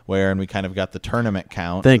all where, and we kind of got the tournament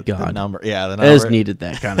count. Thank the God. number. Yeah, the Ez number. needed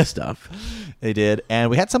that kind of stuff. They did. And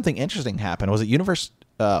we had something interesting happen. Was it Universe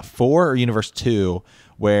 4 or Universe 2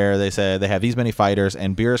 where they said they have these many fighters,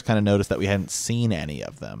 and Beerus kind of noticed that we hadn't seen any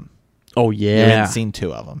of them. Oh, We yeah. hadn't seen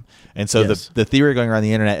 2 of them. And so Yes. the theory going around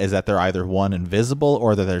the internet is that they're either one invisible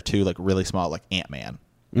or that they're 2 like really small, like Ant-Man.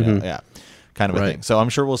 Yeah, kind of a Right. thing. So I'm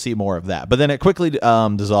sure we'll see more of that. But then it quickly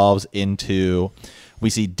dissolves into, we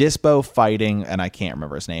see Dispo fighting, and I can't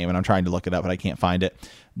remember his name, and I'm trying to look it up, but I can't find it.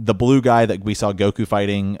 The blue guy that we saw Goku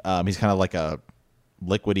fighting, he's kind of like a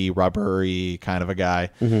liquidy, rubbery kind of a guy.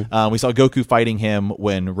 We saw Goku fighting him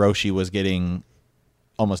when Roshi was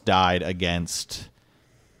almost died against...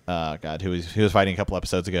 God, who was fighting a couple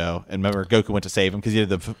episodes ago, and remember Goku went to save him because he did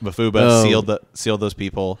the Mafuba, sealed those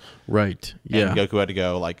people, Right. Yeah. and Goku had to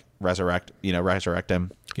go like resurrect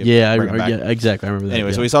him. Bring him back. Yeah, exactly. I remember that. Anyway,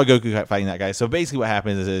 yeah. so we saw Goku fighting that guy. So basically, what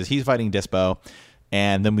happens is he's fighting Dispo,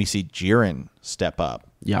 and then we see Jiren step up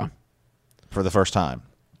Yeah. for the first time,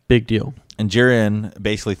 Big deal. and Jiren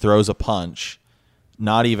basically throws a punch,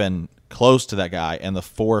 not even close to that guy, and the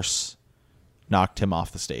Force knocked him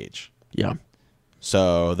off the stage. Yeah.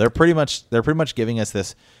 So they're pretty much giving us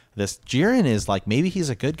this Jiren is like, maybe he's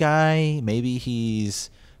a good guy, maybe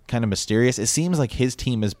he's kind of mysterious. It seems like his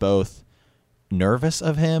team is both nervous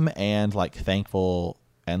of him and like thankful,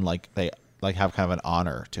 and like they like have kind of an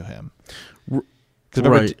honor to him.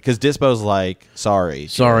 Because Dispo's like, sorry,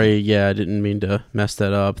 Yeah, I didn't mean to mess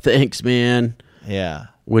that up. Thanks, man. yeah,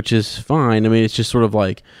 Which is fine. I mean, it's just sort of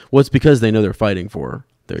like, well, it's because they know they're fighting for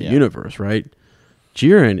their universe, right?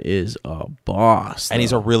 Jiren is a boss, and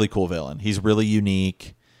he's a though. really cool villain. He's really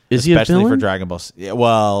unique. Is he a especially for villain? Dragon Ball? Yeah,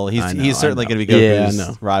 well, I know, he's certainly I know. going to be Yeah, I Goku's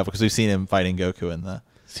know. rival because we've seen him fighting Goku in the.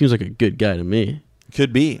 Seems like a good guy to me.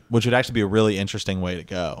 Could be, which would actually be a really interesting way to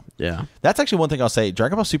go. Yeah. That's actually one thing I'll say.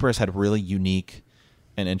 Dragon Ball Super has had really unique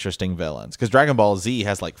and interesting villains because Dragon Ball Z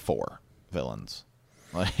has like 4 villains.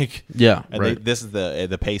 Like Yeah, and right. this is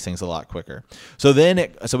the pacing's a lot quicker. So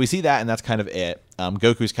then so we see that, and that's kind of it.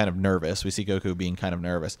 Goku's kind of nervous. We see Goku being kind of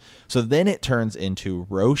nervous. So then it turns into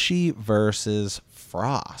Roshi versus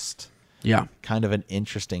Frost. Yeah. Kind of an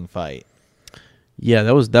interesting fight. Yeah,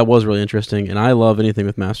 that was really interesting, and I love anything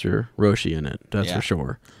with Master Roshi in it. That's Yeah. for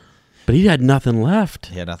sure. But he had nothing left.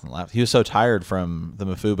 He had nothing left. He was so tired from the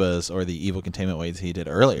Mafubas or the evil containment waves he did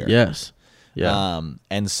earlier. Yes. Yeah.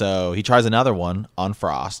 And so he tries another one on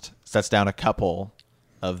Frost, sets down a couple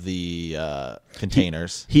of the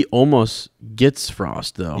containers. He almost gets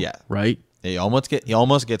Frost though. Yeah. Right? He almost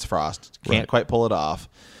gets Frost. Can't Right. quite pull it off.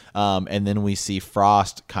 And then we see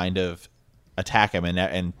Frost kind of attack him,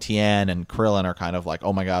 and Tien and Krillin are kind of like,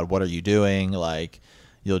 "Oh my God, what are you doing? Like,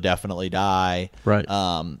 you'll definitely die." Right.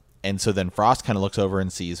 And so then Frost kind of looks over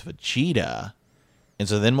and sees Vegeta, and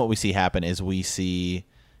so then what we see happen is we see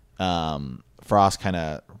Frost kind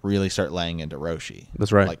of really start laying into Roshi.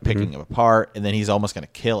 That's right. Like picking him apart, and then he's almost going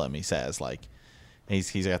to kill him. He says, like,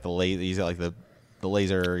 he's got he's got like the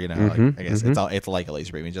laser, you know, like, I guess it's like a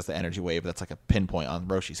laser beam. It's just the energy wave that's like a pinpoint on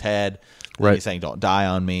Roshi's head. Right. He's saying, "Don't die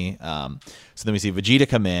on me." So then we see Vegeta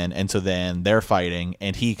come in, and so then they're fighting,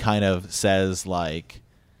 and he kind of says like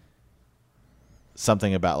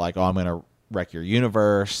something about like, "Oh, I'm going to wreck your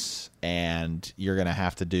universe, and you're going to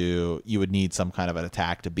have to you would need some kind of an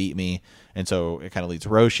attack to beat me." And so it kind of leads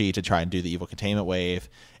Roshi to try and do the evil containment wave,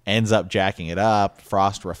 ends up jacking it up.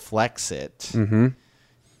 Frost reflects it.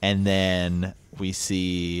 And then we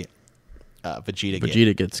see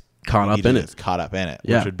Vegeta gets caught up in it. Caught up in it,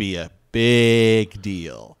 Yeah. which would be a big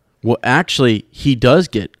deal. Well, actually, he does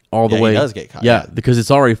get all the Yeah, he way. does get caught, Yeah, yeah. because it's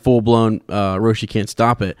already full blown. Roshi can't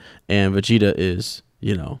stop it, and Vegeta is,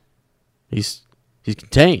 he's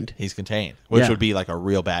contained. He's contained, which Yeah. would be like a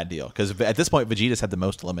real bad deal because at this point, Vegeta's had the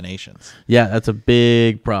most eliminations. Yeah, that's a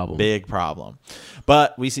big problem. Big problem.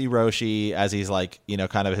 But we see Roshi as he's like,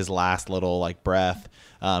 kind of his last little like breath.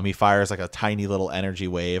 He fires like a tiny little energy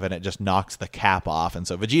wave, and it just knocks the cap off. And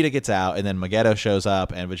so Vegeta gets out, and then Mageto shows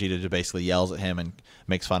up, and Vegeta just basically yells at him and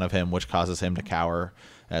makes fun of him, which causes him to cower,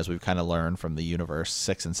 as we've kind of learned from the Universe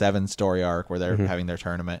 6 and 7 story arc where they're having their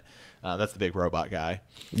tournament. That's the big robot guy.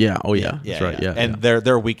 Yeah. Oh yeah. That's right. Yeah. And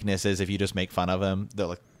their weakness is if you just make fun of him,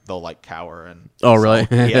 they'll cower and. Oh really?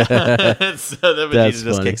 Yeah. So then Vegeta That's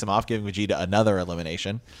just funny. kicks him off, giving Vegeta another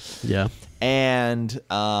elimination. Yeah. And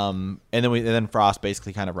then Frost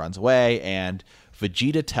basically kind of runs away, and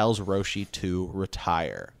Vegeta tells Roshi to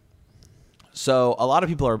retire. So a lot of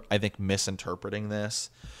people are, I think, misinterpreting this.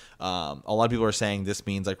 A lot of people are saying this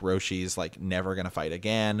means like Roshi's like never gonna fight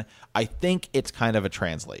again. I think it's kind of a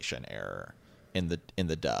translation error in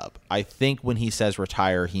the dub. I think when he says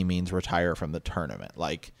retire, he means retire from the tournament.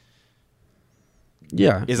 Like,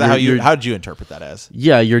 Yeah. is that how did you interpret that as?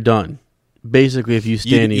 Yeah, you're done. Basically, if you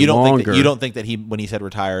stay any don't longer, think you don't think that when he said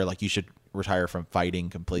retire, like you should retire from fighting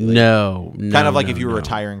completely. No, Kind of like no, if you were no.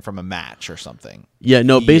 retiring from a match or something. Yeah,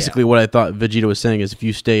 no. Yeah. Basically, what I thought Vegeta was saying is, if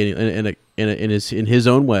you stay in his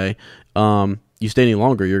own way, you stay any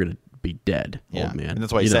longer, you're gonna be dead, old man. And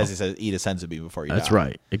that's why he You know? says eat a senzubi before you That's die.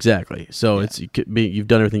 right, exactly. So you've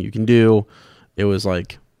done everything you can do. It was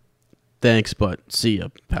like, thanks, but see ya,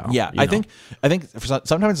 pal. Yeah, You I know? think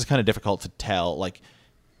sometimes it's kind of difficult to tell. Like,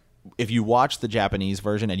 if you watch the Japanese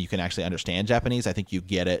version and you can actually understand Japanese, I think you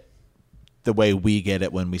get it the way we get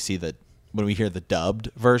it when we hear the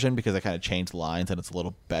dubbed version, because they kind of change the lines and it's a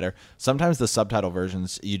little better. Sometimes the subtitle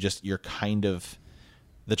versions, the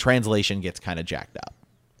translation gets kind of jacked up.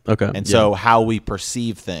 Okay, And so how we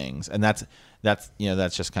perceive things, and that's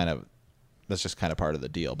just kind of part of the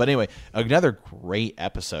deal. But anyway, another great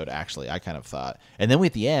episode, actually, I kind of thought. And then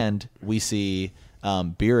at the end, we see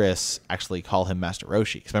Beerus actually call him Master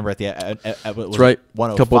Roshi. Because remember at the that's right.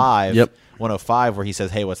 105, Yep. 105, where he says,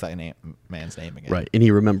 "Hey, what's that man's name again?" right, and he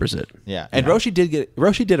remembers it. Yeah, and Roshi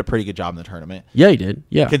did a pretty good job in the tournament. Yeah, he did.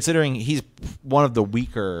 Yeah, Considering he's one of the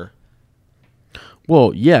weaker.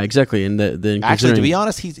 well, yeah, exactly. And then Actually, to be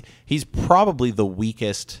honest, he's probably the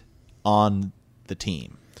weakest on the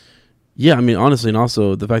team. yeah, I mean, honestly, and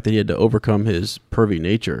also the fact that he had to overcome his pervy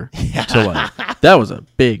nature that was a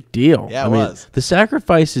big deal. Yeah, I it mean, was. The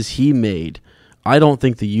sacrifices he made, I don't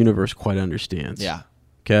think the universe quite understands. Yeah,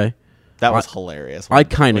 Okay. that was hilarious. I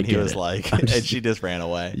kinda when he get was it. like, and she just ran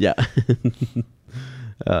away. Yeah.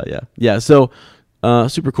 Yeah. So,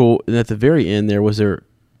 super cool. And at the very end, did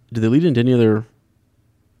they lead into any other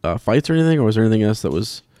fights or anything, or was there anything else that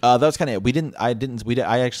was? That was kind of it. I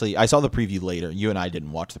saw the preview later. You and I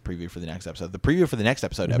didn't watch the preview for the next episode. The preview for the next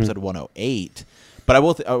episode, episode 108. But I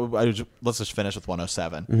will. Let's just finish with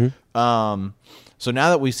 107. So now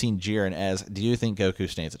that we've seen Jiren and Ez, do you think Goku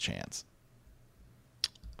stands a chance?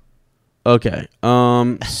 Okay.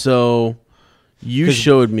 So you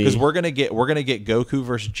showed me because we're gonna get Goku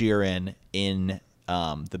versus Jiren in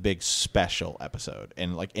the big special episode,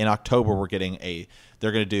 and like in October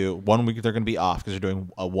they're gonna do 1 week. They're gonna be off because they're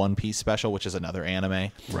doing a One Piece special, which is another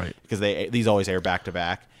anime, Right. Because these always air back to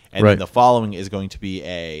back, and Right. then the following is going to be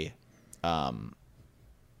a Dragon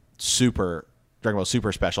Ball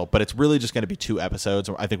Super special, but it's really just going to be 2 episodes.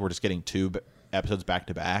 I think we're just getting 2 episodes back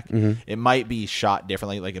to back. It might be shot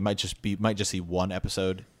differently. Like it might just see 1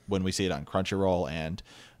 episode when we see it on Crunchyroll and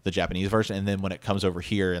the Japanese version, and then when it comes over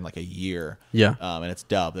here in like a year, and it's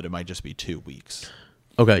dubbed, that it might just be 2 weeks.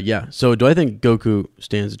 Okay, yeah. So do I think Goku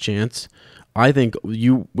stands a chance? I think we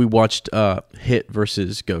watched Hit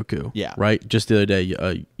versus Goku. Yeah. Right? Just the other day,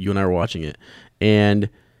 you and I were watching it. And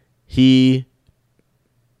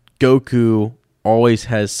Goku always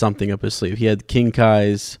has something up his sleeve. He had King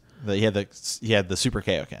Kai's. He had the Super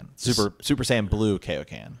Kaioken, Super Saiyan Blue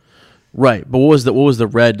Kaioken. Right. But what was the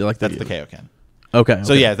red? Like That's the Kaioken. Okay.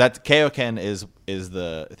 So yeah, that Kaioken is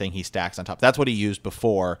the thing he stacks on top. That's what he used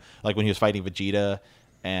before, like when he was fighting Vegeta,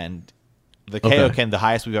 and the Kaioken, the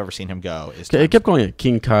highest we've ever seen him go is. It kept calling it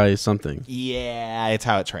King Kai something. Yeah, it's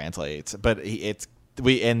how it translates, but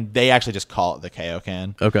they actually just call it the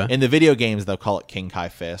Kaioken. Okay. In the video games, they'll call it King Kai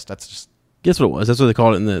Fist. That's just Guess what it was? That's what they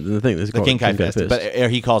called it in the thing. They the called King it Kai Fist, but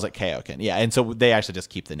he calls it Kaioken. Yeah, and so they actually just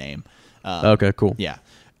keep the name. Okay, cool. Yeah,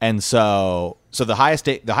 and so the highest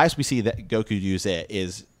we see that Goku use it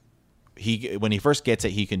is when he first gets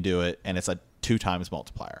it, he can do it, and it's a 2 times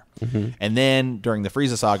multiplier. And then during the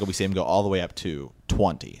Frieza saga, we see him go all the way up to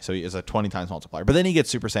 20. So he is a 20 times multiplier. But then he gets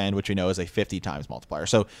Super Saiyan, which we know is a 50 times multiplier.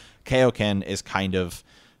 So Kaioken is kind of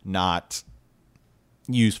not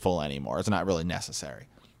useful anymore. It's not really necessary.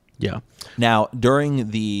 Yeah. Now,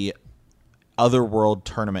 during the Otherworld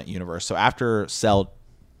tournament universe, so after Cell,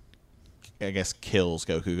 I guess, kills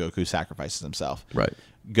Goku sacrifices himself. Right.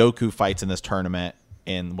 Goku fights in this tournament,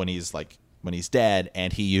 and when he's dead,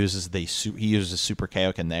 and he uses Super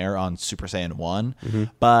Kaioken there on Super Saiyan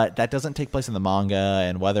 1, but that doesn't take place in the manga,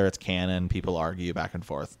 and whether it's canon, people argue back and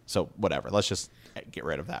forth. So whatever, let's just get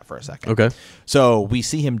rid of that for a second. Okay. So we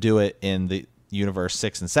see him do it in the Universe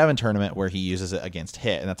 6 and 7 tournament where he uses it against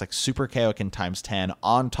Hit, and that's like Super Kaioken times 10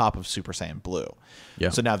 on top of Super Saiyan Blue. Yeah.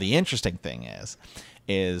 So now the interesting thing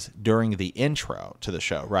is during the intro to the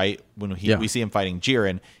show, right? When we see him fighting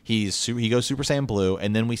Jiren, he goes Super Saiyan Blue,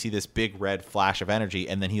 and then we see this big red flash of energy,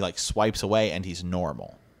 and then he like swipes away and he's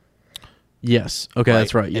normal. Yes. Okay,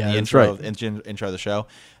 that's right. Yeah, in the that's right. intro of the show.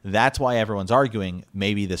 That's why everyone's arguing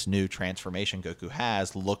maybe this new transformation Goku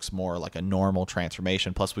has looks more like a normal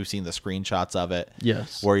transformation. Plus, we've seen the screenshots of it.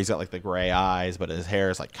 Yes. Where he's got like the gray eyes, but his hair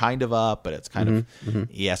is like kind of up, but it's kind of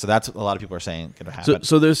yeah. So that's what a lot of people are saying could happen.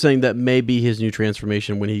 So they're saying that may be his new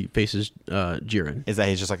transformation when he faces Jiren. Is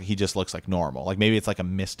that he just looks like normal? Like maybe it's like a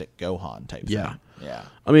Mystic Gohan type thing. Yeah.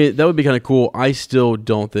 I mean, that would be kind of cool. I still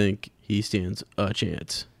don't think he stands a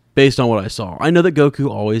chance. Based on what I saw, I know that Goku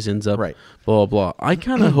always ends up right. Blah blah. I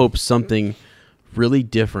kind of hope something really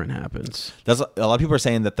different happens. That's a lot of people are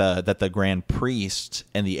saying that the Grand Priest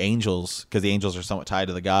and the angels, because the angels are somewhat tied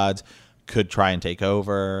to the gods, could try and take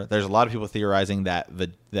over. There's a lot of people theorizing that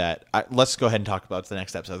let's go ahead and talk about the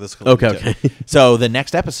next episode. Okay. So the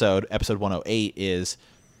next episode 108, is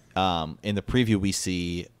in the preview we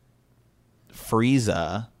see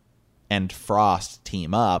Frieza and Frost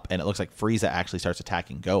team up, and it looks like Frieza actually starts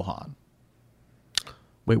attacking Gohan.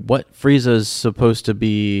 Wait, what? Frieza's supposed to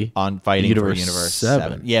be on fighting Universe for Universe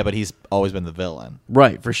 7. Yeah, but he's always been the villain.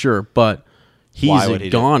 Right, for sure. But he's a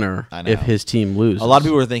goner if his team loses. A lot of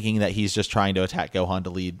people are thinking that he's just trying to attack Gohan to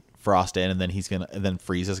lead Frost in, and then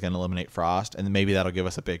Frieza's gonna eliminate Frost, and then maybe that'll give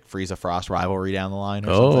us a big Frieza Frost rivalry down the line.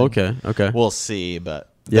 Or something. Okay. We'll see, but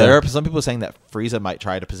there are some people saying that Frieza might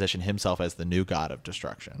try to position himself as the new god of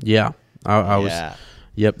destruction. Yeah, I was.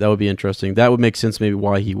 Yep, that would be interesting. That would make sense. Maybe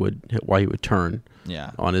why he would turn.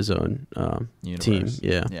 On his own team.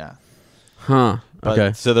 Yeah. Huh.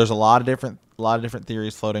 Okay. So there's a lot of different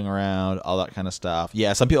theories floating around, all that kind of stuff.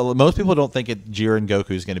 Yeah. Most people don't think Jiren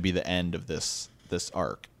Goku is going to be the end of this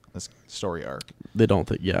arc, this story arc. They don't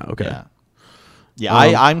think. Yeah. Okay. Yeah.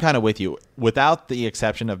 I'm kind of with you. Without the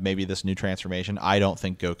exception of maybe this new transformation, I don't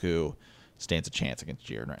think Goku stands a chance against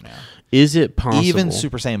Jiren right now. Is it possible? Even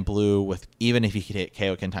Super Saiyan Blue, even if he could hit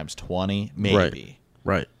Kaioken times 20, maybe.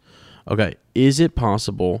 Right. Okay. Is it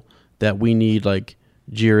possible that we need like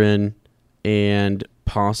Jiren and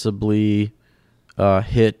possibly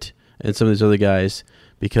Hit and some of these other guys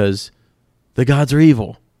because the gods are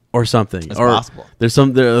evil or something? It's possible. There's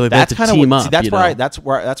some that's kind of team up. That's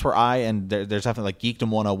where I and there's something like Geekdom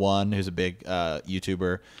 101, who's a big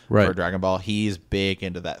YouTuber for Dragon Ball. He's big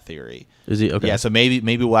into that theory. Is he? Okay. Yeah. So maybe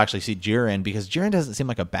we'll actually see Jiren, because Jiren doesn't seem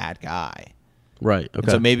like a bad guy. Right. Okay. And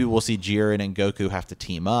so maybe we'll see Jiren and Goku have to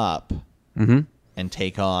team up and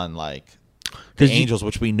take on like the angels,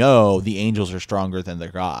 which we know the angels are stronger than the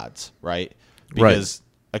gods, right? Because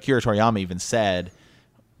Akira Toriyama even said,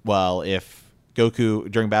 well, if Goku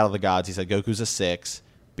during Battle of the Gods, he said Goku's a 6,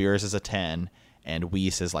 Beerus is a 10, and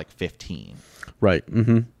Whis is like 15. Right.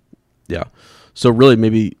 Yeah. So really,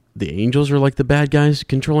 maybe the angels are like the bad guys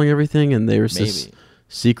controlling everything, and there's this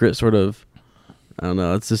secret sort of. I don't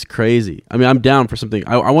know. It's just crazy. I mean, I'm down for something.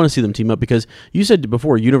 I want to see them team up, because you said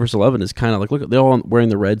before Universe 11 is kind of like, look, they're all wearing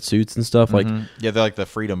the red suits and stuff. Like, they're like the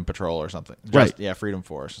Freedom Patrol or something. Right. Yeah, Freedom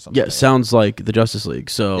Force or something. Yeah, sounds like the Justice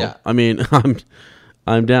League. So, I mean,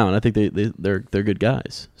 I'm down. I think they're good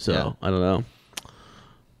guys. So, I don't know.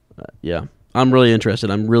 Yeah. I'm really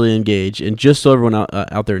interested. I'm really engaged. And just so everyone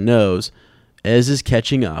out there knows, Ez is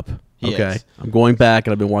catching up. Okay, yes. I'm going back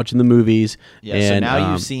and I've been watching the movies. Yeah, and, so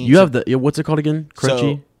now you've seen. You have the what's it called again?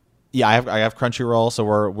 Crunchy. So, yeah, I have Crunchyroll, so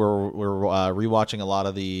we're rewatching a lot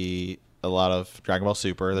of Dragon Ball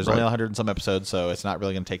Super. There's only 100 and some episodes, so it's not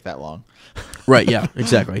really going to take that long. Right. Yeah.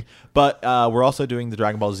 Exactly. But we're also doing the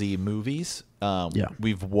Dragon Ball Z movies.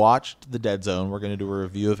 We've watched the Dead Zone. We're going to do a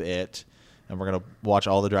review of it, and we're going to watch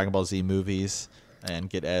all the Dragon Ball Z movies and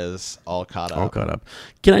get Ez all caught up.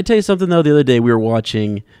 Can I tell you something though? The other day we were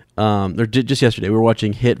watching. Or just yesterday, we were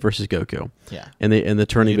watching Hit versus Goku. Yeah. And the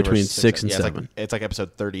turning between 6 and 7. It's like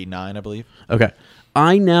episode 39, I believe. Okay.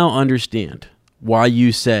 I now understand why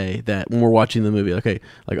you say that when we're watching the movie.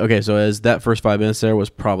 Okay, so as that first 5 minutes there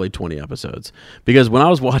was probably 20 episodes. Because when I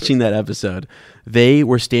was watching that episode, they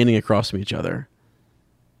were standing across from each other.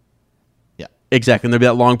 Yeah. Exactly. And there'd be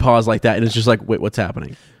that long pause like that, and it's just like, wait, what's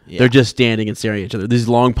happening? Yeah. They're just standing and staring at each other. These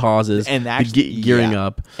long pauses, and actually, gearing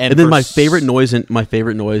up, and then my favorite noise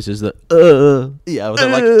is the when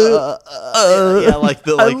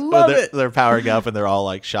they're powering up and they're all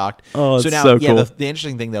like shocked. Oh, it's so cool. The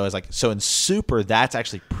interesting thing though is in Super that's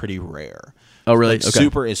actually pretty rare. Oh, really?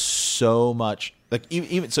 Super is so much like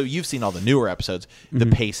even so, you've seen all the newer episodes. The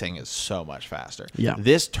pacing is so much faster. Yeah.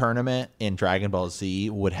 This tournament in Dragon Ball Z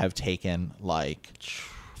would have taken like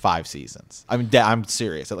 5 seasons. I mean, I'm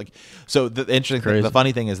serious. Like, so the interesting thing, the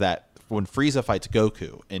funny thing is that when Frieza fights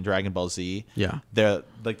Goku in Dragon Ball Z, they're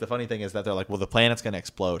like, the funny thing is that they're like, well, the planet's going to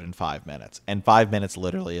explode in 5 minutes, and 5 minutes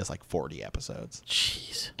literally is like 40 episodes.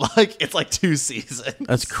 Jeez, Like, it's like 2 seasons.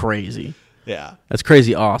 That's crazy. Yeah, that's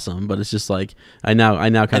crazy awesome, but it's just like I now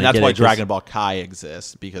kind of, and that's why Dragon Ball Kai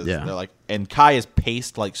exists, because they're like, and Kai is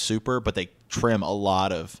paced like Super, but they trim a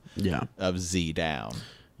lot of Z down.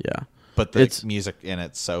 Yeah, but the music in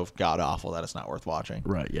it's so god awful that it's not worth watching.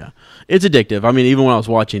 Right? Yeah, it's addictive. I mean, even when I was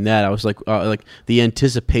watching that, I was like the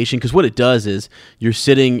anticipation, because what it does is you're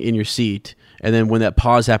sitting in your seat. And then when that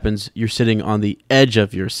pause happens, you're sitting on the edge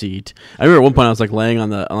of your seat. I remember at one point I was like laying on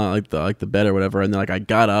the bed or whatever, and then like I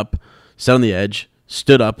got up, sat on the edge,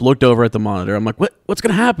 stood up, looked over at the monitor. I'm like, what's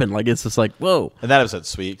gonna happen? Like, it's just like, whoa. And that episode's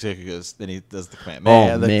sweet too, because then he does the command.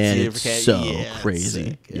 Man, it's so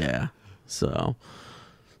crazy. Yeah. So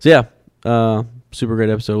yeah, super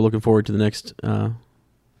great episode. Looking forward to the next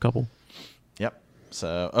couple. Yep.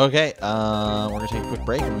 So okay, we're gonna take a quick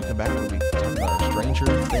break, and when we come back, we'll be talking about our Stranger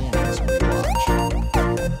Things rewatch.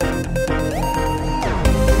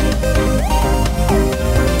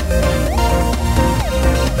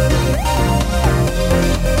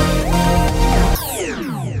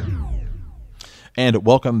 And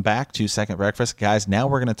welcome back to Second Breakfast, guys. Now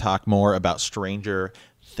we're going to talk more about Stranger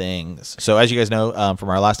Things. So as you guys know from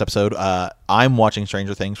our last episode, I'm watching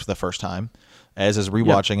Stranger Things for the first time. Ez is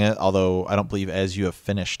rewatching it, although I don't believe, Ez, you have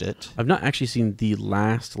finished it. I've not actually seen the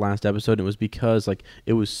last episode. It was because like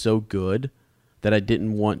it was so good that I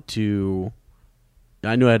didn't want to.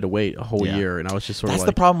 I knew I had to wait a whole year, and I was just sort of That's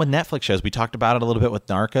the problem with Netflix shows. We talked about it a little bit with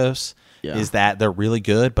Narcos. Yeah. Is that they're really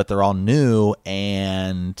good, but they're all new,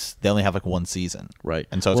 and they only have like 1 season. Right.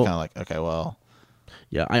 And so it's kind of like, okay, well.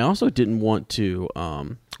 Yeah, I also didn't want to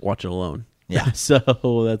watch it alone. Yeah. So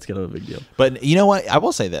that's kind of a big deal. But you know what? I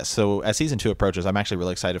will say this. So as season 2 approaches, I'm actually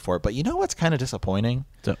really excited for it. But you know what's kind of disappointing?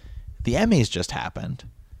 So, the Emmys just happened.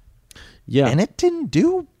 Yeah. And it didn't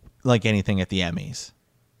do like anything at the Emmys.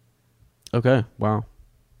 Okay. Wow.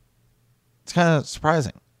 It's kind of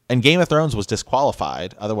surprising. And Game of Thrones was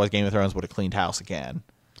disqualified. Otherwise, Game of Thrones would have cleaned house again.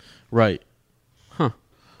 Right. Huh.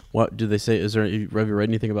 What did they say? Have you read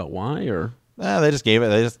anything about why, or? They just gave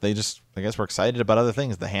it. They just. I guess we're excited about other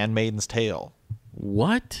things. The Handmaid's Tale.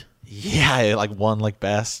 What? Yeah, it like won like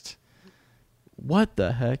best. What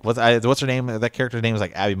the heck? What's her name? That character's name is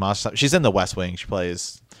like Abby Moss. She's in The West Wing. She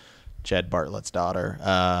plays Jed Bartlett's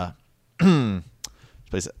daughter.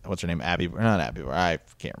 Plays, what's her name? Abby? Not Abby. I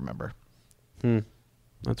can't remember.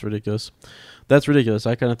 That's ridiculous. That's ridiculous.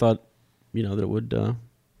 I kind of thought, that it would.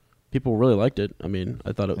 People really liked it. I mean,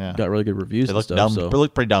 I thought it got really good reviews. It and looked stuff. dumb. So. It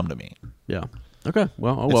looked pretty dumb to me. Yeah. Okay.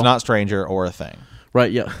 Well. It's not Stranger or a thing.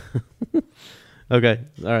 Right. Yeah. Okay.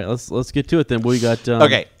 All right. Let's get to it then. We got.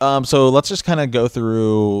 Okay. So let's just kind of go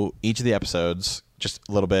through each of the episodes, just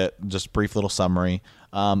a little bit, just brief little summary.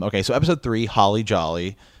 Okay. So episode 3, Holly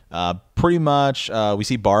Jolly. Pretty much, we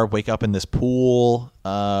see Barb wake up in this pool,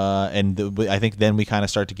 and I think then we kind of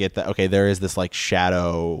start to get that. Okay, there is this like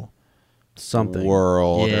shadow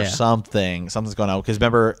world or something. Something's going on, because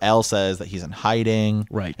remember, Elle says that he's in hiding,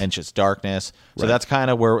 right? And it's just darkness. So that's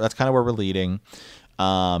kind of where we're leading.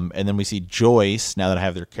 And then we see Joyce, now that I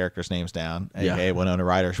have their characters' names down, aka Winona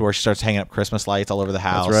Ryder, where she starts hanging up Christmas lights all over the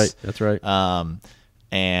house. That's right.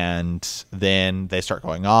 And then they start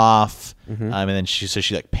going off, and then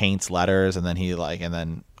she like paints letters, and then and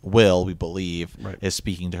then Will, we believe, is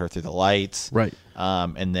speaking to her through the lights, right?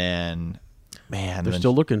 And then, man, they're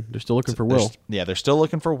still looking for Will. They're still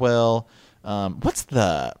looking for Will. What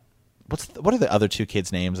are the other 2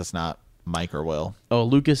 kids' names? That's not Mike or Will. Oh,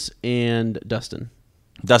 Lucas and Dustin.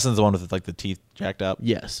 Dustin's the one with like the teeth jacked up.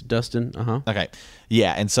 Yes, Dustin. Okay,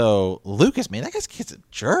 yeah, and so Lucas, man, that kid's a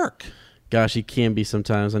jerk. Gosh, he can be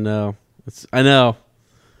sometimes. I know. I know.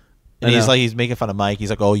 And he's making fun of Mike. He's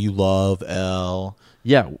like, "Oh, you love Elle."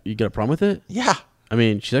 Yeah, you got a problem with it? Yeah. I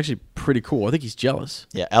mean, she's actually pretty cool. I think he's jealous.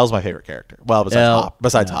 Yeah, Elle's my favorite character. Well,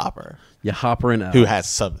 besides Hopper. Yeah, Hopper and Elle. Who has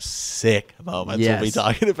some sick moments we'll be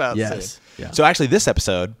talking about soon. Yeah. So actually, this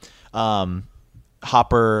episode,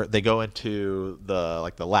 Hopper, they go into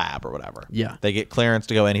the lab or whatever. Yeah. They get clearance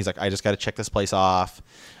to go in. He's like, I just got to check this place off.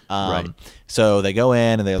 So they go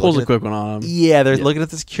in and they pulls a quick one on him. Yeah, they're looking at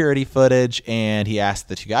the security footage, and he asked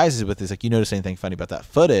the 2 guys he's with, he's like, you notice anything funny about that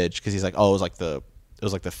footage? Because he's like, oh, it was like the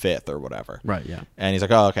was like the 5th or whatever. Right. Yeah. And he's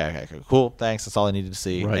like, oh, okay, cool, thanks. That's all I needed to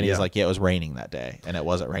see. Right, and he's yeah. like, yeah, it was raining that day, and it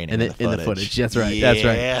wasn't raining And in the footage. That's right. Yeah. That's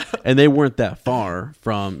right. And they weren't that far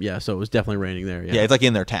from. Yeah. So it was definitely raining there. Yeah. Yeah, it's like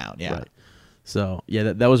in their town. Yeah. Right. So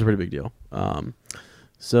yeah, that was a pretty big deal.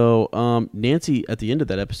 Nancy at the end of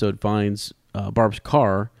that episode finds Barb's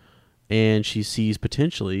car, and she sees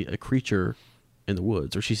potentially a creature in the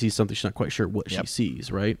woods, or she sees something she's not quite sure what she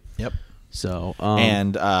sees. Right. Yep. So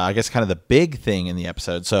and I guess kind of the big thing in the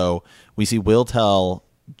episode. So we see Will tell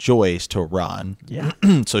Joyce to run. Yeah.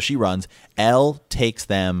 So she runs. Elle takes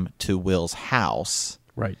them to Will's house.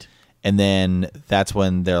 Right. And then that's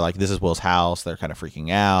when they're like, this is Will's house. They're kind of freaking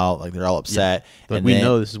out. Like, they're all upset. Like, and we then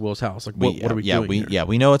know this is Will's house. Like, what are we doing here? Yeah,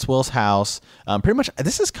 we know it's Will's house. Pretty much,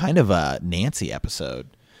 this is kind of a Nancy episode,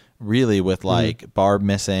 really, with, like, Barb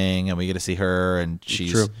missing, and we get to see her, and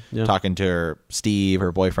she's talking to her Steve,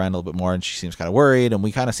 her boyfriend, a little bit more, and she seems kind of worried, and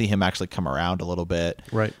we kind of see him actually come around a little bit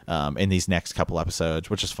right. In these next couple episodes,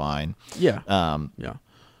 which is fine. Yeah. Yeah.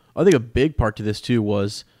 I think a big part to this, too,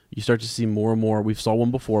 was you start to see more and more. We saw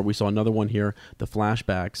one before. We saw another one here, the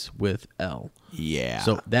flashbacks with Elle. Yeah.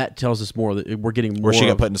 So that tells us more that we're getting more. Where she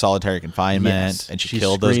got put in solitary confinement and she's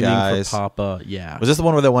killed those guys. For Papa. Yeah. Was this the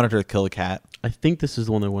one where they wanted her to kill the cat? I think this is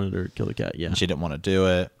the one they wanted her to kill the cat. Yeah. And she didn't want to do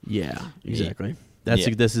it. Yeah. Exactly.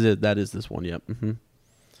 This is it. That is this one. Yep. Mm-hmm.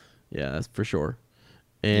 Yeah, that's for sure.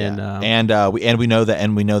 And we know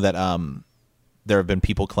that there have been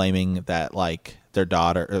people claiming that like their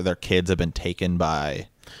daughter or their kids have been taken by.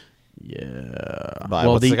 Yeah.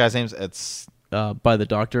 What's the guy's name? It's by the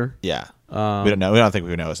doctor. Yeah. We don't know. We don't think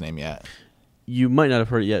we know his name yet. You might not have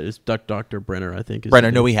heard it yet. It's Dr. Brenner, I think. Brenner.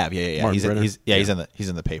 No, we have. Yeah. He's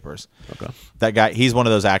in the papers. Okay. That guy. He's one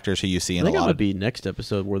of those actors who you see in I think a lot. That might be next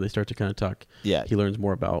episode where they start to kind of talk. Yeah. He learns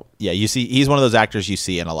more about. Yeah. You see, he's one of those actors you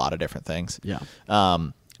see in a lot of different things. Yeah.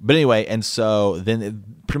 But anyway, and so then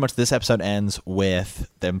pretty much this episode ends with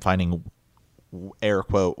them finding, air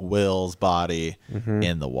quote, Will's body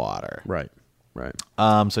in the water. Right. Right.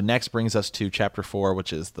 So next brings us to chapter 4,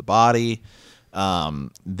 which is the body.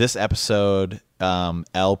 This episode,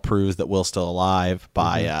 Elle proves that Will's still alive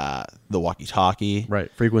by the walkie-talkie. Right.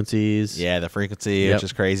 Frequencies. Yeah, the frequency, which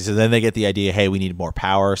is crazy. So then they get the idea, hey, we need more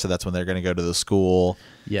power. So that's when they're going to go to the school.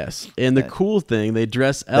 Yes. And the cool thing, they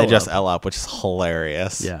dress Elle up. They dress Elle up, which is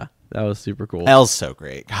hilarious. Yeah. That was super cool. Elle's so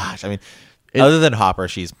great. Gosh, I mean, other than Hopper,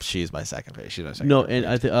 she's my second favorite. She's my second favorite. And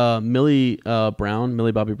I think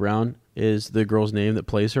Millie Bobby Brown is the girl's name that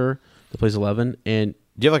plays her, that plays 11. And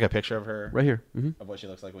do you have like a picture of her? Right here. Of what she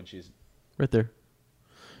looks like when she's... Right there.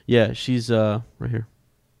 Yeah, she's right here.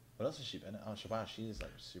 What else has she been in? Oh, wow, she's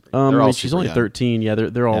like super young. They're all she's super only young. 13. Yeah,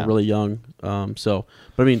 they're all really young. But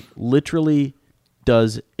I mean, literally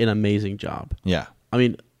does an amazing job. Yeah. I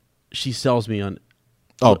mean, she sells me on...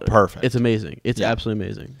 Oh, perfect. It's amazing. It's absolutely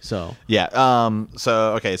amazing. So yeah.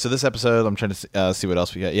 So this episode, I'm trying to see what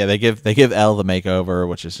else we got. Yeah, they give Elle the makeover,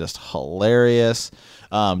 which is just hilarious.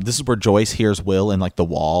 This is where Joyce hears Will in like the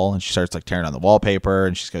wall, and she starts like tearing on the wallpaper,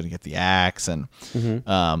 and she's going to get the axe and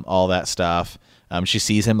all that stuff. She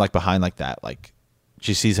sees him like behind like that, like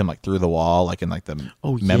she sees him like through the wall, like in like the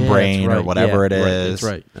membrane or whatever it is.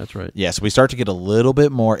 That's right. Yeah. So we start to get a little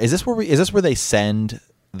bit more. Is this where they send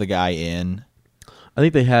the guy in? I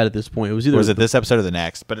think they had at this point. It was either this episode or the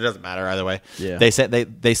next, but it doesn't matter either way. Yeah. They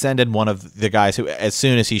send in one of the guys who, as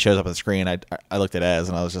soon as he shows up on the screen, I looked at Ez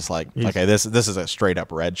and I was just like, okay, this is a straight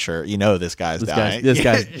up red shirt. You know, this guy's dying. This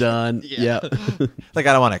guy's done. Yeah. Like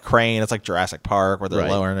I don't want a crane. It's like Jurassic Park where they're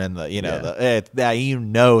lowering in the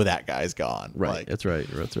that guy's gone. Right. Like, That's right.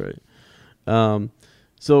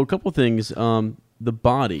 So a couple things. The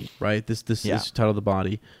body. Right. This is titled The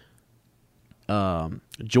Body.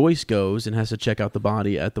 Joyce goes and has to check out the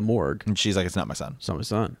body at the morgue. And she's like, it's not my son. It's not my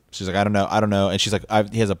son. She's like, I don't know. And she's like,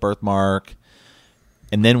 he has a birthmark.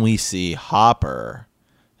 And then we see Hopper.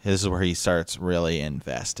 This is where he starts really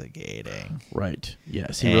investigating. Right.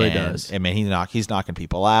 Yes, he really does. I mean, he's knocking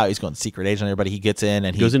people out. He's going secret agent on everybody. He gets in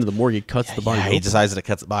and he goes into the morgue. He cuts the body open. He decides to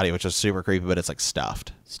cut the body, which is super creepy, but it's like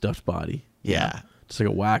stuffed body. Yeah. Just like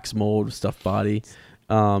a wax mold stuffed body.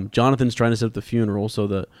 Jonathan's trying to set up the funeral, so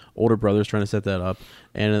the older brother's trying to set that up,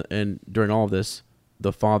 and during all of this,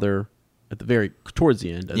 the father, towards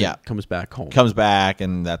the end, comes back home. Comes back,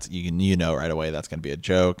 and that's you know right away that's going to be a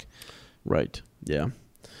joke, right? Yeah.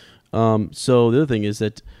 So the other thing is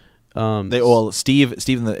that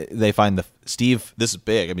they find Steve. This is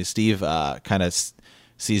big. I mean, Steve kind of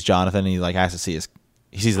sees Jonathan, and he like has to see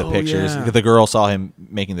he sees the pictures. Yeah. The girl saw him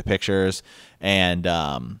making the pictures, and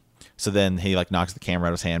So then he like knocks the camera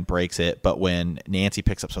out of his hand, breaks it. But when Nancy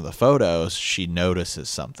picks up some of the photos, she notices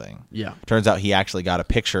something. Yeah. Turns out he actually got a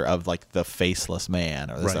picture of like the faceless man,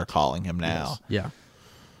 or as Right. they're calling him now. Yes. Yeah.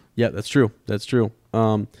 Yeah, that's true. That's true.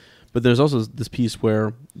 But there's also this piece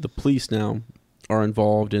where the police now are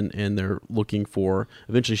involved and they're looking for.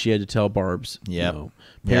 Eventually, she had to tell Barb's Yep.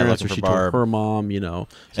 parents, looking or for she Barb. told her mom.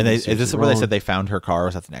 And Is this where they said they found her car? Or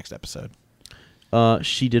was that the next episode?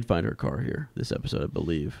 She did find her car here this episode, I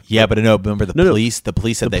believe. Yeah, but no. Remember the No, no. police? The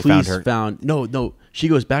police said The they police found her. No. She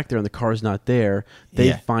goes back there and the car's not there. They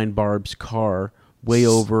Yeah. find Barb's car way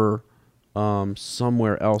over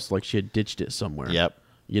somewhere else, like she had ditched it somewhere. Yep.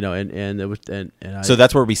 And it was So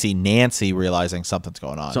that's where we see Nancy realizing something's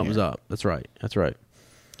going on. something's here. up. That's right. That's right.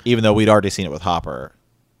 Even though we'd already seen it with Hopper.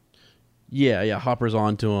 Yeah. Hopper's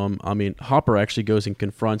on to him. I mean, Hopper actually goes and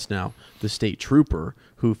confronts now the state trooper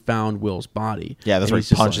who found Will's body. Yeah, that's And where he's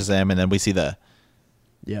he just punches him, and then we see the.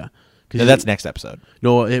 Yeah. No, that's next episode.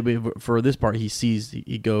 No, for this part,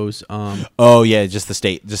 he goes. Oh yeah, just the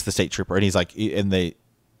state trooper, and he's like, and they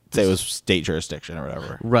say it was state jurisdiction or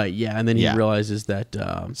whatever. Right. Yeah, and then he Yeah. realizes that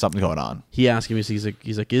Something going on. he asked him. He's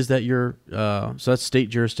like, is that your so that's state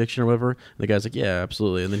jurisdiction or whatever? And the guy's like, yeah,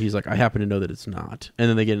 absolutely. And then he's like, I happen to know that it's not. And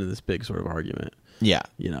then they get into this big sort of argument. Yeah.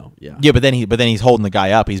 Yeah. Yeah, but then he's holding the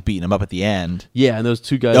guy up. He's beating him up at the end. Yeah, and those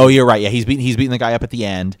two guys. Oh, you're right. Yeah, he's beating the guy up at the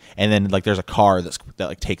end, and then like there's a car that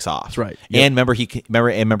like takes off. That's right. Yep. And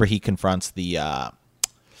remember he confronts the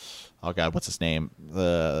oh god, what's his name?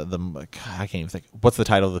 The I can't even think. What's the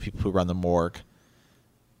title of the people who run the morgue?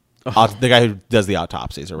 The guy who does the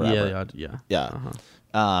autopsies or whatever. Yeah.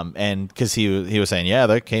 Uh-huh. And because he was saying, yeah,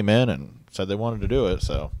 they came in and said they wanted to do it,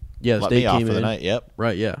 so Yeah, the let state me off came for the in. night. Yep.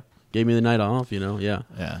 Right. Yeah. Gave me the night off. Yeah.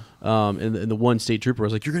 Yeah. And the one state trooper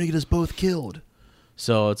was like, "You're gonna get us both killed."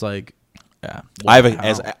 So it's like, Yeah. Wow.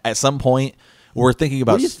 At some point we're thinking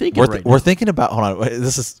about. What are you thinking we're, right we're now? thinking about. Hold on.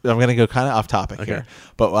 I'm going to go kind of off topic Okay. here,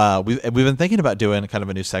 but we've been thinking about doing kind of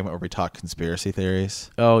a new segment where we talk conspiracy theories.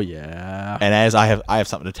 oh yeah. And as I have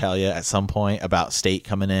something to tell you at some point about state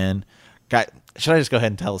coming in. Guy, should I just go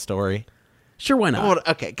ahead and tell a story? Sure, why not?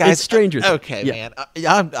 Oh, okay, guys. It's Stranger Things. Okay, Yeah.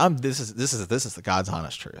 man. I'm. This is the God's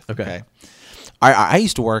honest truth. Okay. I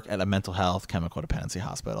used to work at a mental health chemical dependency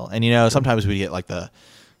hospital, and sometimes we get like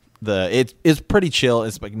it's pretty chill.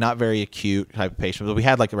 It's like not very acute type of patient, but we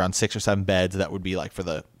had like around 6 or 7 beds that would be like for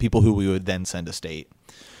the people who we would then send to state.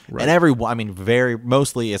 Right. And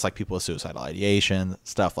mostly it's like people with suicidal ideation,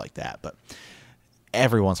 stuff like that. But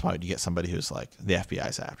every once in a while you get somebody who's like, the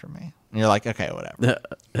FBI's after me, and you're like, okay, whatever.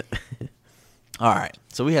 All right.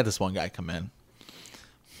 So we had this one guy come in,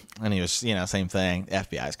 and he was, same thing. The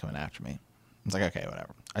FBI's coming after me. I was like, okay, whatever.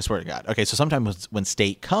 I swear to God. Okay, so sometimes when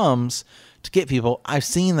state comes to get people, I've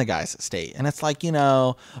seen the guys at state, and it's like,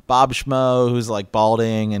 Bob Schmo, who's like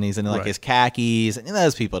balding, and he's in like Right. his khakis, and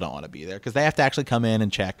those people don't want to be there because they have to actually come in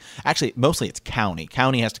and check. Actually, mostly it's county.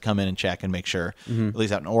 County has to come in and check and make sure, at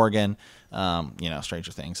least out in Oregon,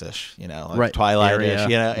 Stranger Things-ish, like Right. Twilight-ish,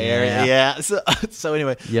 Area. area. Yeah. So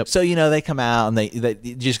anyway, Yep. so they come out and they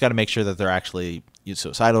you just got to make sure that they're actually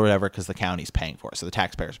suicidal or whatever because the county's paying for it, so the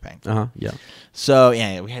taxpayers are paying for it. Yeah. So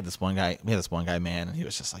yeah, we had this one guy, man, and he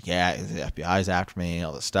was just like, yeah, the FBI's after me,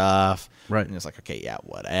 all this stuff. Right. And he was like, okay, yeah,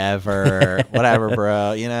 whatever,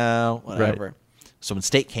 bro, whatever. Right. So when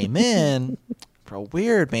state came in, bro,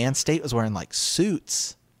 weird, man. State was wearing like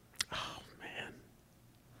suits. Oh man.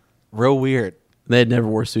 Real weird. They had never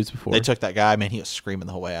wore suits before. They took that guy, man. He was screaming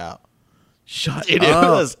the whole way out. Shut It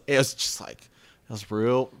up. was just like, it was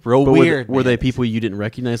real But weird. Were they man. people you didn't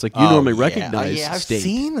recognize? Like you normally recognize Yeah, I've state.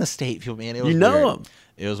 seen the state people, man. It was You know weird. 'em.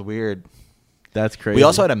 It was weird. That's crazy. We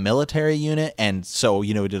also had a military unit, and so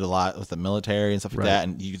we did a lot with the military and stuff like Right. that.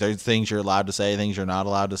 And there's things you're allowed to say, things you're not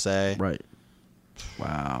allowed to say. right.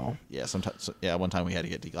 Wow, Yeah, sometimes. One time we had to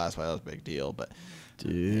get declassified. That was a big deal, but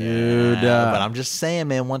dude. but I'm just saying,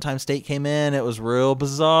 man. One time state came in, it was real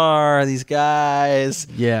bizarre. These guys,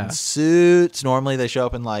 Yeah. in suits. Normally they show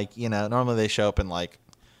up in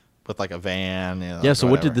with like a van. Yeah. So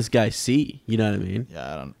what whatever. did this guy see? You know what I mean?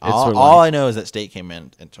 Yeah, I don't. It's sort of All like- I know is that state came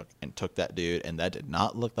in and took that dude, and that did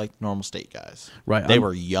not look like normal state guys. Right, They I'm-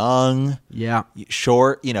 were young, Yeah.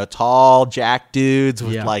 short, tall, jack dudes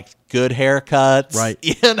with Yeah. like good haircuts. Right.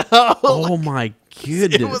 Like, Oh my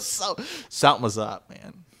goodness. it was something was up,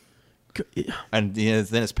 man. And then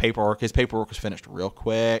his paperwork was finished real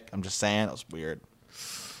quick. I'm just saying, it was weird.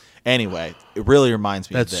 Anyway, it really reminds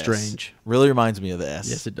me That's of this. strange. Really reminds me of this.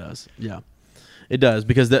 Yes, it does. Yeah, it does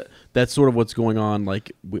because that's sort of what's going on.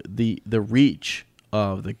 Like the reach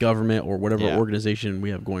of the government or whatever Yeah. organization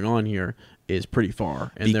we have going on here is pretty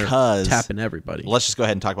far, and Because- they're tapping everybody. Let's just go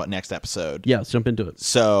ahead and talk about next episode. Yeah, let's jump into it.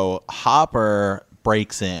 So Hopper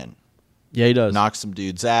breaks in, Yeah, he does. knocks some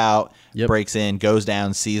dudes out, Yep. breaks in, goes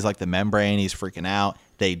down, sees like the membrane. He's freaking out.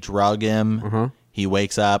 They drug him. Uh-huh. He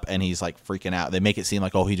wakes up and he's like freaking out. They make it seem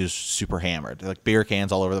like, oh, he just super hammered. Like beer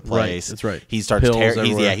cans all over the place. That's right. He starts Pills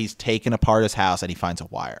everywhere. he's taking apart his house and he finds a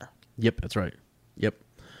wire. Yep, that's right. Yep.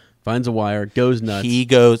 Finds a wire, goes nuts. He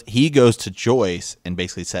goes to Joyce and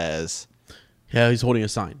basically says, Yeah, he's holding a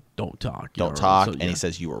sign. Don't talk. "Don't talk," and he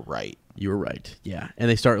says, "You were right." You were right. Yeah. And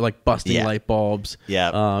they start like busting Yeah. light bulbs. Yeah.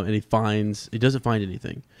 And he doesn't find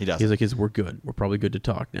anything. He doesn't. He's like, we're good. We're probably good to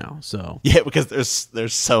talk now. So Yeah, because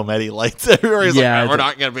there's so many lights everywhere. He's Yeah, like, we're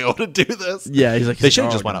not gonna be able to do this. yeah, he's like, They should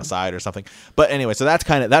have "Oh, just went no." outside or something. But anyway, so that's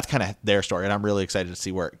kind of their story, and I'm really excited to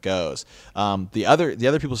see where it goes. The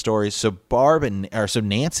other people's stories. So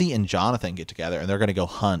Nancy and Jonathan get together, and they're going to go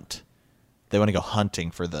hunt. They want to go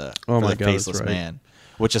hunting for the Oh my God, that's faceless right. man,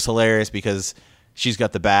 which is hilarious because she's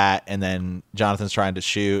got the bat, and then Jonathan's trying to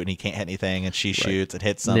shoot, and he can't hit anything, and she shoots and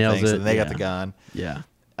hits something. Nails So it, then they got yeah. the gun. Yeah.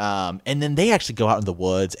 And then they actually go out in the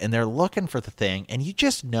woods and they're looking for the thing, and you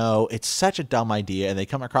just know it's such a dumb idea. And they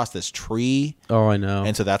come across this tree, Oh, I know.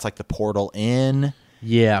 and so that's like the portal in.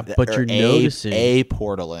 yeah, but or you're noticing a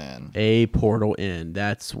portal in. a portal in.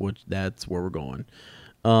 That's where we're going.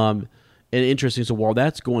 And interesting. So while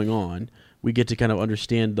that's going on, we get to kind of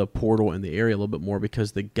understand the portal in the area a little bit more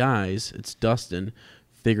because the guys, it's Dustin,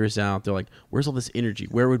 figures out. They're like, "Where's all this energy?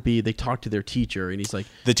 Where would be?" They talk to their teacher, and he's like,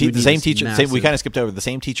 The "We need same this teacher. massive-" We kind of skipped over the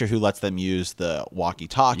same teacher who lets them use the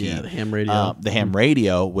walkie-talkie. Yeah, the ham radio. The ham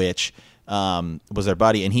radio, which was their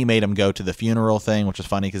buddy, and he made him go to the funeral thing, which was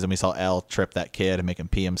funny because then we saw Elle trip that kid and make him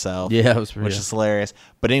pee himself. Yeah, it was pretty- which yeah. is hilarious.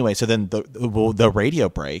 But anyway, so then the radio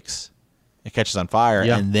breaks, it catches on fire,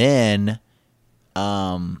 Yeah. and then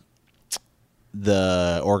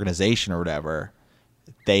the organization or whatever,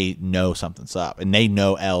 they know something's up, and they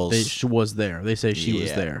know Elle's. She was there. They say she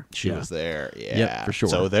was there. She Yeah. was there. Yeah, Yep, for sure.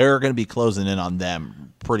 So they're going to be closing in on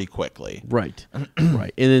them pretty quickly. Right,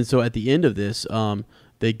 right. And then so at the end of this,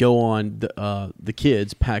 they go on. The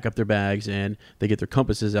kids pack up their bags and they get their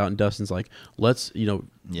compasses out. And Dustin's like, "Let's, Yep.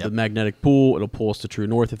 the magnetic pull. It'll pull us to true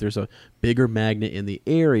north. If there's a bigger magnet in the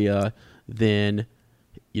area, then."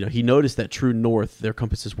 He noticed that true north, their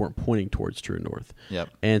compasses weren't pointing towards true north.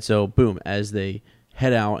 Yep. And so, boom, as they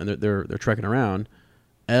head out and they're trekking around,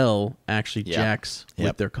 Elle actually Yep. jacks with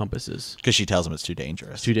Yep. their compasses. Because she tells them it's too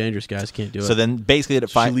dangerous. It's too dangerous, guys. Can't do it. So then basically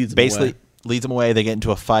leads them away. leads them away. They get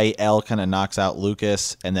into a fight. Elle kind of knocks out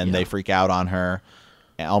Lucas, and then Yeah. they freak out on her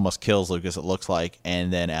and almost kills Lucas, it looks like,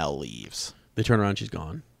 and then Elle leaves. they turn around, she's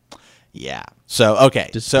gone. Yeah. So, okay.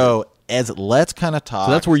 Just- So let's kind of talk.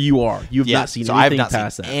 So that's where you are. You've not seen so anything I've not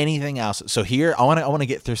past seen that. anything else. So here, I want to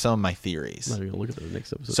get through some of my theories. I'm not even gonna look at the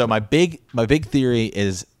next episode. So my big theory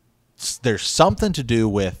is there's something to do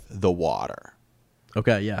with the water.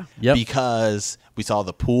 okay, yeah, yep. Because we saw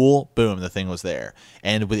the pool, boom, the thing was there,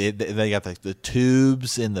 and they got the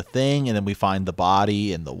tubes in the thing, and then we find the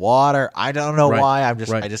body in the water. I don't know Right, why.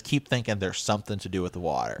 right. I just keep thinking there's something to do with the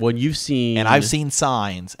water. When you've seen, And I've seen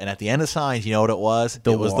signs, and at the end of signs, you know what it was? It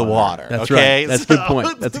was the water. That's okay? right. That's a good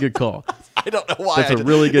point. That's a good call. I don't know why. That's a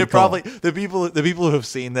really good call. Probably the people who have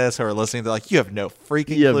seen this or are listening, they're like, you have no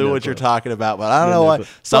freaking You have clue no what you're clue. talking about. But I don't know what.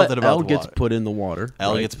 Something But about Elle the gets water. put in the water.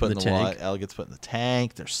 Elle right, gets put in the tank. water. Elle gets put in the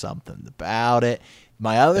tank. There's something about it.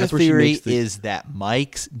 My other That's where she theory makes the- is that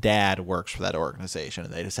Mike's dad works for that organization,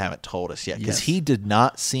 and they just haven't told us yet because Yes. he did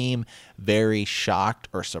not seem very shocked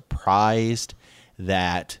or surprised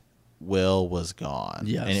that Will was gone.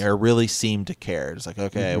 Yes. And it really seemed to care. It's like,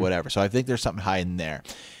 okay, whatever. So I think there's something hiding there.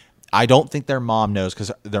 I don't think their mom knows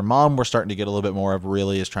because their mom we're starting to get a little bit more of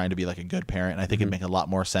really is trying to be like a good parent. And I think it'd make a lot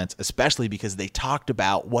more sense, especially because they talked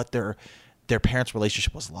about what their parents'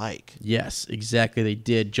 relationship was like. Yes, exactly. They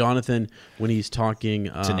did. Jonathan, when he's talking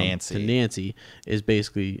to Nancy, is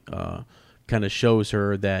basically kind of shows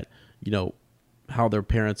her that how their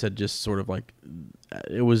parents had just sort of like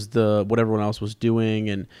it was what everyone else was doing,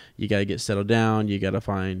 and you got to get settled down. You got to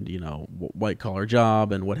find white collar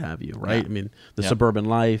job and what have you, right? Yeah. I mean, the Yep. suburban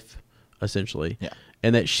life, essentially. Yeah.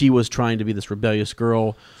 And that she was trying to be this rebellious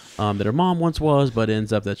girl that her mom once was, but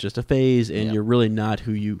ends up that's just a phase, and Yeah. you're really not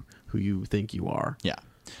who you think you are. Yeah.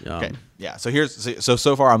 Um, Okay. Yeah.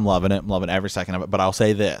 So far I'm loving it. I'm loving every second of it. But I'll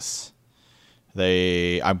say this: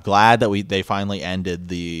 I'm glad that they finally ended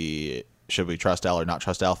the should we trust Elle or not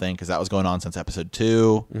trust Elle thing because that was going on since episode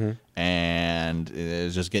 2, and it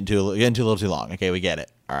was just getting too a little too long. Okay, we get it.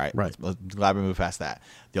 All right. Right. Glad we moved past that.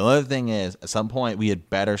 The only other thing is, at some point we had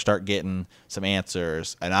better start getting some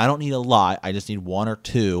answers, and I don't need a lot. I just need one or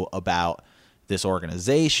two about this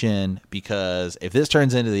organization, because if this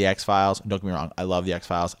turns into the X-Files, don't get me wrong, I love the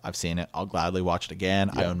X-Files. I've seen it. I'll gladly watch it again.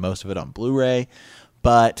 I own most of it on Blu-ray,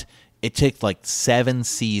 but it took like 7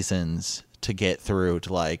 seasons to get through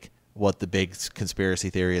to like what the big conspiracy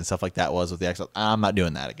theory and stuff like that was with the X-Files. I'm not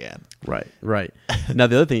doing that again. Right. Now,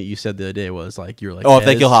 the other thing that you said the other day was like, you're like, if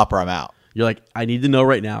they kill Hopper, I'm out. You're like, I need to know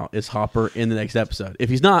right now, is Hopper in the next episode? If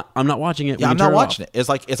he's not, I'm not watching it. Yeah, I'm not watching it. It's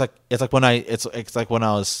like when I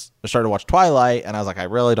started to watch Twilight, and I was like, I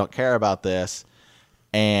really don't care about this,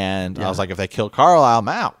 and I was like, if they kill Carlisle, I'm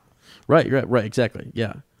out. Right, exactly,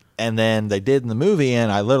 yeah. And then they did in the movie,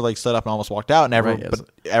 and I literally stood up and almost walked out, and everyone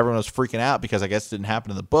was freaking out because I guess it didn't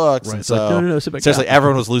happen in the books. Right. And so no, sit back seriously, down.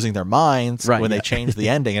 everyone was losing their minds when they changed the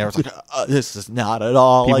ending, and everyone's like, "This is not at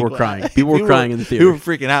all." People were crying. People were crying in the theater. People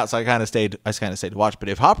were freaking out. So I kind of stayed to watch. But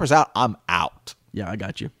if Hopper's out, I'm out. Yeah, I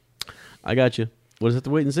got you. We'll just have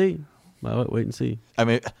to wait and see. Wait and see. I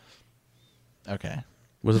mean, okay.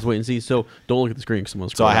 We'll just wait and see. So don't look at the screen because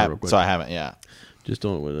someone's So I haven't. Yeah. Just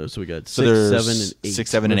don't. So we got 6, there's 7, and 8.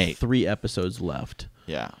 6, 7, and 8. 3 episodes left.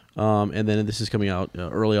 Yeah. And then this is coming out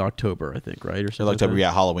early October, I think, right? Or something. October,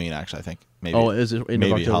 yeah, Halloween. Actually, I think maybe. Oh, is it end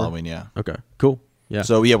of October? Halloween? Yeah. Okay. Cool. Yeah.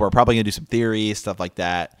 So yeah, we're probably gonna do some theories, stuff like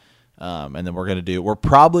that, and then we're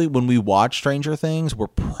probably when we watch Stranger Things, we'll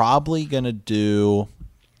probably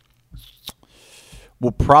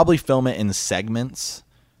film it in segments,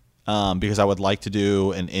 because I would like to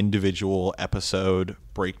do an individual episode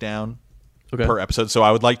breakdown per episode. So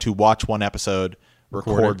I would like to watch one episode,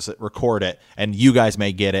 record it, and you guys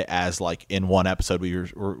may get it as like in one episode we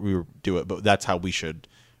do it, but that's how we should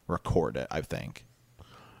record it, I think.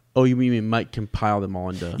 Oh, you mean might compile them all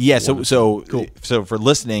into? Yeah. So Cool. So for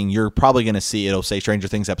listening, you're probably going to see it'll say Stranger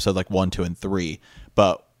Things episode like 1, 2, and 3,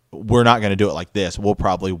 but we're not going to do it like this. We'll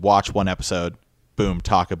probably watch one episode, boom,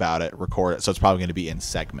 talk about it, record it. So it's probably going to be in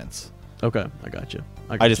segments. Okay, I got you.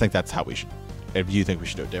 I just think that's how we should. If you think we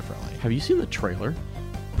should do it differently. Have you seen the trailer?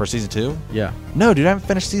 For season 2? Yeah. No, dude, I haven't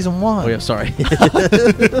finished season 1. Oh yeah, sorry.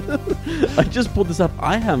 I just pulled this up.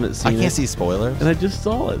 I haven't seen it. I can't see spoilers. And I just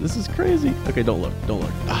saw it. This is crazy. Okay, don't look.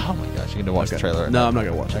 Oh my gosh, you're gonna watch the trailer. No, I'm not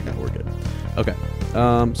gonna watch it. Okay, we're good. Okay.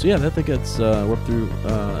 So yeah, I think it's we're up through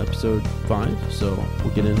episode 5. So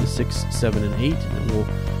we'll get into 6, 7, and 8, and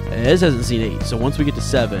Ez hasn't seen 8. So once we get to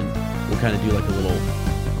 7, we'll kind of do like a little.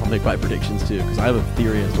 I'll make my predictions too, because I have a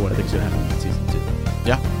theory as to what I think is gonna happen in season 2.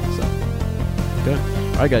 Yeah. So okay.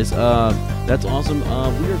 All right, guys. That's awesome. We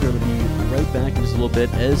are going to be right back in just a little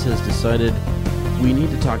bit. Ez has decided we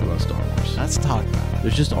need to talk about Star Wars. Let's talk about it.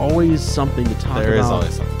 There's just always something to talk about. There is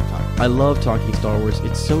always something to talk about. I love talking Star Wars.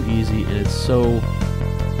 It's so easy and it's so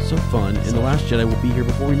fun. And The Last Jedi will be here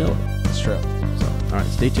before we know it. It's true. So, all right,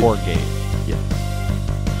 stay tuned. Poor Gate. Yeah.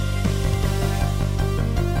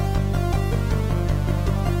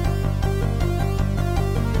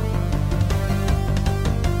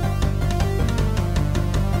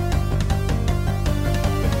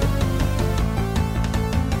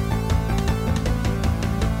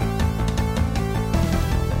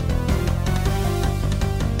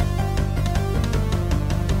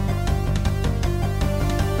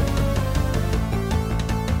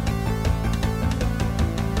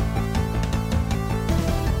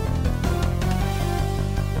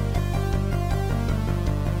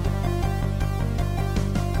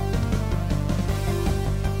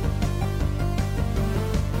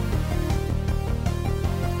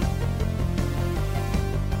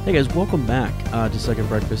 Hey guys, welcome back to Second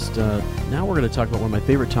Breakfast. Now we're going to talk about one of my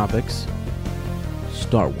favorite topics,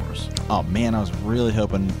 Star Wars. Oh man, I was really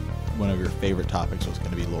hoping one of your favorite topics was going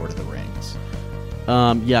to be Lord of the Rings.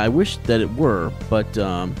 Yeah, I wish that it were, but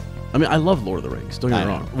I mean, I love Lord of the Rings. Don't get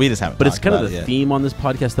me wrong. We just haven't. But it's talked kind of about the it yet. theme on this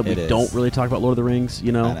podcast that we don't really talk about Lord of the Rings,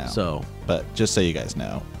 you know? I know. So, but just so you guys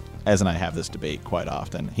know, Ez and I have this debate quite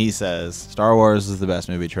often. He says Star Wars is the best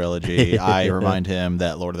movie trilogy. I remind him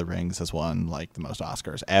that Lord of the Rings has won like the most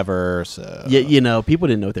Oscars ever. So yeah, you know, people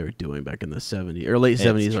didn't know what they were doing back in the 70s or late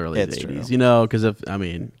 70s, early 80s. True. You know, because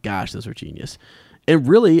gosh, those were genius. And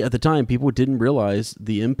really, at the time, people didn't realize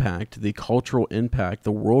the impact, the cultural impact,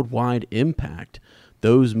 the worldwide impact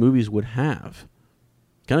those movies would have.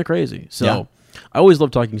 Kind of crazy. So, yeah. I always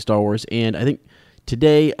love talking Star Wars, and I think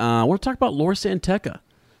today I want to talk about Lor San Tekka.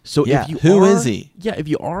 So, yeah, who is he? Yeah, if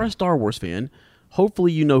you are a Star Wars fan,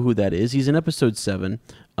 hopefully you know who that is. He's in Episode 7.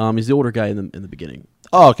 He's the older guy in the beginning.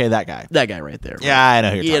 Oh, okay, that guy. That guy right there. Right? Yeah, I know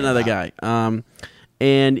who you're talking another about. guy.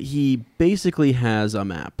 And he basically has a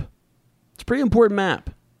map. It's a pretty important map.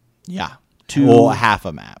 Yeah. To half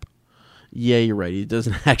a map. Yeah, you're right. He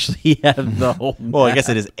doesn't actually have the whole map. Well, I guess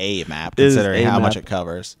it is a map, It is considering a how much map. it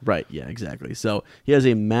covers. Right, yeah, exactly. So he has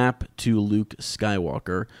a map to Luke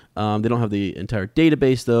Skywalker. They don't have the entire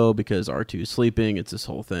database, though, because R2 is sleeping. It's this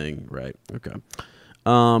whole thing, right? Okay.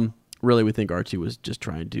 Really, we think R2 was just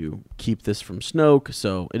trying to keep this from Snoke,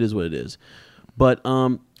 so it is what it is. But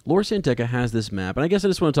Lor San Tekka has this map, and I guess I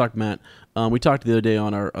just want to talk, Matt. We talked the other day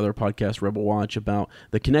on our other podcast, Rebel Watch, about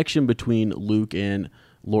the connection between Luke and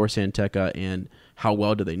Lor San Tekka and how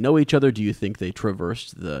well do they know each other. Do you think they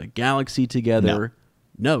traversed the galaxy together?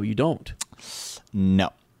 No, you don't.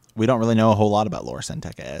 No. We don't really know a whole lot about Lor San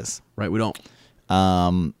Tekka as. Right, we don't.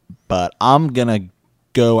 But I'm going to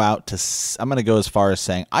go as far as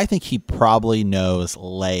saying I think he probably knows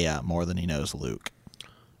Leia more than he knows Luke.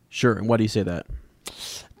 Sure, and why do you say that?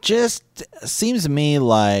 Just seems to me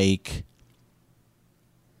like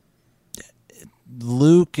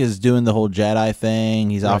Luke is doing the whole Jedi thing.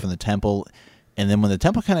 He's off in the temple. And then when the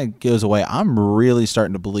temple kind of goes away, I'm really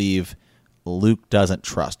starting to believe Luke doesn't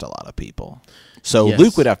trust a lot of people. So Yes.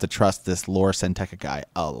 Luke would have to trust this Lor San Tekka guy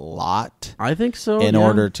a lot I think so. in yeah.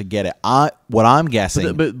 order to get it. What I'm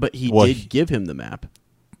guessing, But he Well, did give him the map.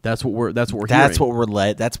 That's what we're that's hearing.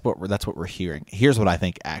 what we're hearing. Here's what I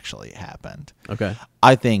think actually happened. Okay.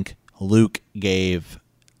 I think Luke gave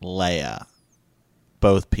Leia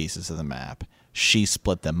both pieces of the map. She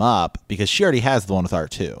split them up because she already has the one with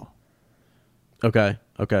R2. Okay.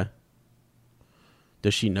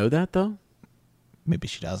 Does she know that though? Maybe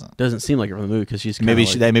she doesn't. Doesn't seem like it from the movie because she's kinda Maybe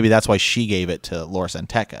like, maybe that's why she gave it to Lor San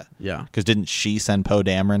Tekka. Yeah. Because didn't she send Poe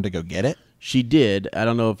Dameron to go get it? She did. I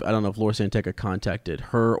don't know if Lor San Tekka contacted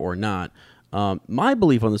her or not. My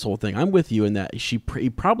belief on this whole thing, I'm with you in that he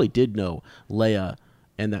probably did know Leia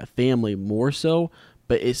and that family more so.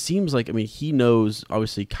 But it seems like, I mean, he knows,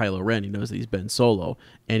 obviously, Kylo Ren. He knows that he's Ben Solo.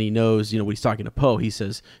 And he knows, when he's talking to Poe, he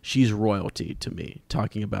says, she's royalty to me,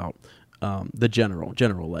 talking about the General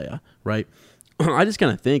Leia, right? I just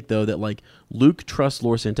kind of think, though, that, like, Luke trusts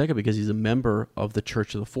Lor San Tekka because he's a member of the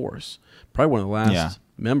Church of the Force. Probably one of the last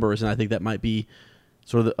members, and I think that might be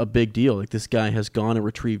sort of a big deal. Like, this guy has gone and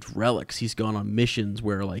retrieved relics. He's gone on missions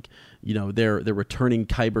where, like, they're returning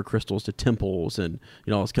Kyber crystals to temples and,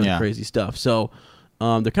 all this kind of crazy stuff. So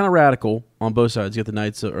they're kind of radical on both sides. You got the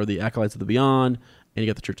Knights or the Acolytes of the Beyond, and you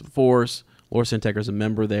got the Church of the Force. Lor San Tekka is a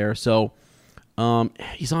member there. So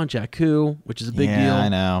he's on Jakku, which is a big deal. Yeah, I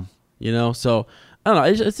know. So I don't know.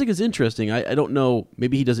 I just think it's interesting. I don't know.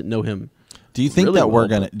 Maybe he doesn't know him. Do you think really that well,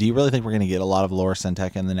 do you really think we're gonna get a lot of Lor San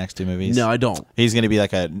Tekka in the next two movies? No, I don't. He's gonna be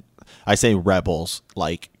like I say Rebels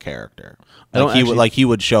like character. I don't He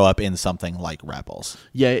would show up in something like Rebels.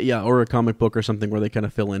 Yeah, or a comic book or something where they kind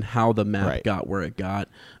of fill in how the map Right. got where it got.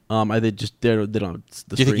 They don't have the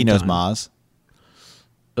Do you think he knows screen time. Maz?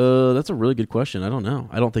 That's a really good question. I don't know.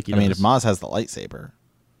 I don't think he knows. I mean, if Maz has the lightsaber,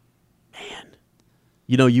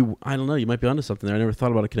 I don't know. You might be onto something there. I never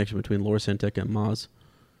thought about a connection between Lor San Tekka and Maz.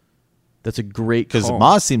 That's a great call. because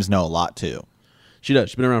Maz seems to know a lot too. She does.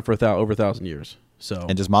 She's been around for over 1,000 years. So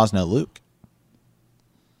And does Maz know Luke?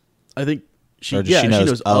 I think she Or does she knows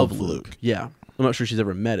knows of of Luke? Luke. Yeah, I'm not sure she's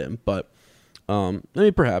ever met him, but I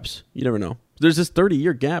mean, perhaps you never know. There's this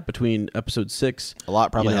 30-year gap between Episode 6. A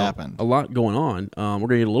lot probably happened. A lot going on. We're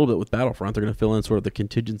gonna get a little bit with Battlefront. They're gonna fill in sort of the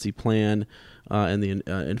contingency plan and the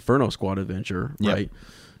Inferno Squad adventure, Yep.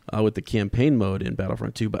 right? With the campaign mode in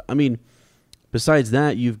Battlefront 2. But I mean, besides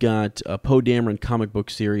that, you've got a Poe Dameron comic book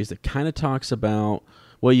series that kind of talks about.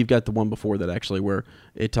 Well, you've got the one before that actually, where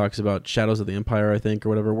it talks about Shadows of the Empire, I think, or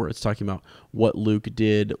whatever, where it's talking about what Luke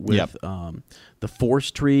did with the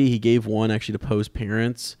Force tree. He gave one actually to Poe's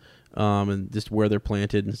parents, and just where they're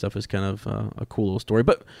planted and stuff is kind of a cool little story.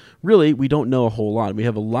 But really, we don't know a whole lot. We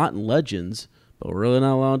have a lot in Legends, but we're really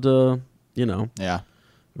not allowed to, Yeah,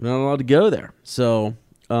 we're not allowed to go there. So,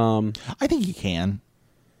 I think you can.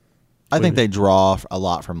 I think they draw a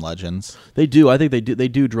lot from Legends. they do. I think they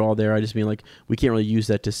do draw there. I just mean, like, we can't really use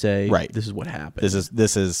that to say, Right. this is what happened.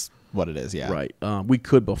 This is what it is. Yeah, Right. We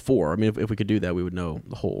could before. I mean, if we could do that, we would know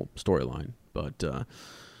the whole storyline. But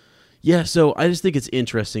yeah, so I just think it's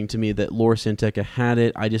interesting to me that Lor San Tekka had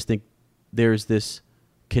it. I just think there's this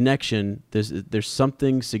connection. There's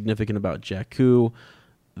something significant about Jakku,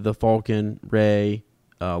 the Falcon, Rey,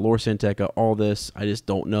 Lor San Tekka, all this. I just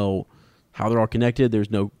don't know how they're all connected.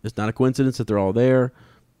 It's not a coincidence that they're all there,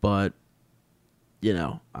 but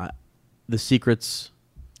the secrets.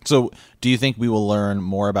 So, do you think we will learn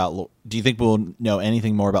more about? Do you think we'll know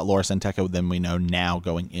anything more about Lor San Tekka than we know now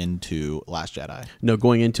going into Last Jedi? No,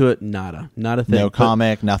 going into it, not a thing. No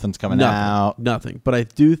comic, nothing's coming out. Nothing. But I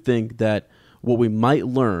do think that what we might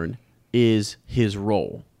learn is his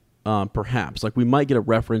role. perhaps. Like we might get a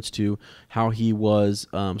reference to how he was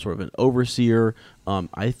sort of an overseer.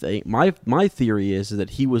 I think my theory is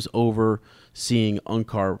that he was overseeing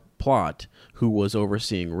Unkar Plot, who was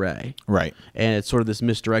overseeing Rey. Right. And it's sort of this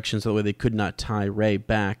misdirection, so that way they could not tie Rey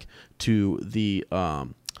back to the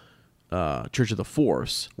Church of the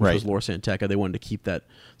Force, which was Lor San Tekka. They wanted to keep that.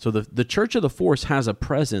 So the Church of the Force has a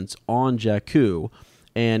presence on Jakku,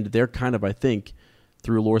 and they're kind of, I think,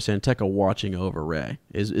 through Lor San Tekka watching over Rey,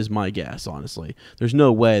 is my guess, honestly. There's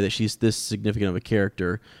no way that she's this significant of a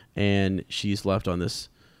character and she's left on this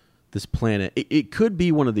planet. It could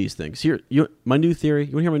be one of these things. Here, my new theory.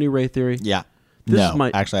 You want to hear my new Rey theory? Yeah. This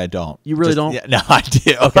is actually, I don't. You really don't? Yeah, no, I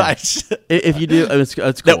do. Okay. If you do, it's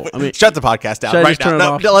cool. No, I mean, shut the podcast down should I right just turn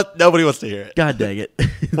now. it off? Nobody wants to hear it. God dang it.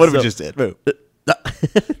 What if we just did? Move.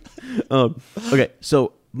 Okay,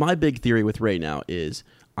 so my big theory with Rey now is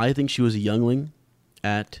I think she was a youngling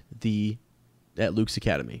at Luke's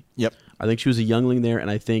academy. Yep. I think she was a youngling there, and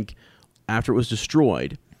I think after it was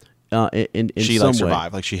destroyed, in she some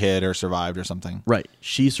survived, way, like she hid or survived or something. right?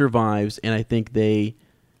 She survives, and I think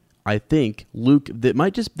Luke. There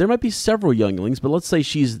might be several younglings, but let's say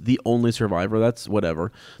she's the only survivor. That's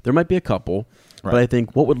whatever. There might be a couple, but I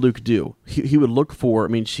think what would Luke do? He would look for. I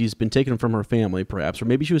mean, she's been taken from her family, perhaps, or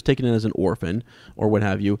maybe she was taken in as an orphan, or what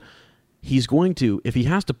have you. He's going to, if he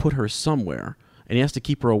has to put her somewhere, and he has to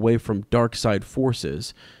keep her away from dark side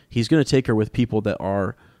forces, he's going to take her with people that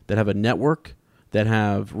have a network, that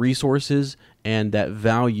have resources, and that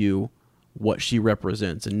value what she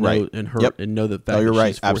represents, and know and know the fact that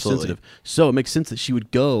she's force sensitive. So it makes sense that she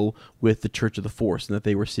would go with the Church of the Force, and that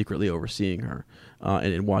they were secretly overseeing her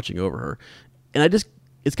and watching over her. And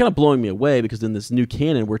it's kind of blowing me away, because in this new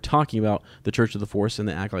canon, we're talking about the Church of the Force and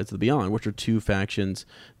the Acolytes of the Beyond, which are two factions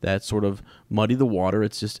that sort of muddy the water.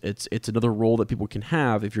 It's just it's another role that people can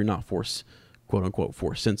have if you're not force, quote unquote,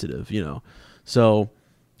 force sensitive, So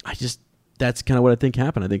that's kind of what I think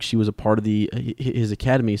happened. I think she was a part of his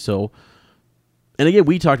academy. So, and again,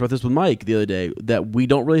 we talked about this with Mike the other day, that we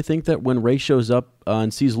don't really think that when Rey shows up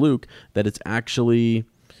and sees Luke, that it's actually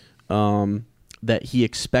that he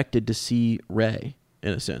expected to see Rey.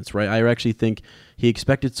 In a sense, right? I actually think he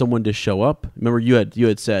expected someone to show up. Remember, you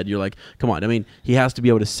had said, you're like, come on. I mean, he has to be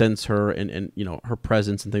able to sense her and her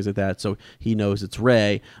presence and things like that. So he knows it's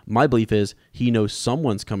Rey. My belief is he knows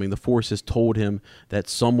someone's coming. The Force has told him that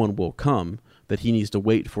someone will come, that he needs to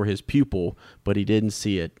wait for his pupil, but he didn't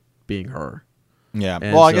see it being her. Yeah.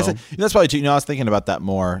 And well, I guess that's probably too. I was thinking about that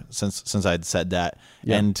more since I'd said that,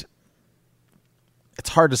 and it's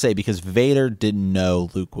hard to say because Vader didn't know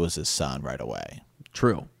Luke was his son right away.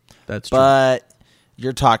 True. That's true. But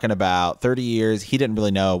you're talking about 30 years. He didn't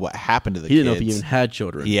really know what happened to the kids. He didn't know if he even had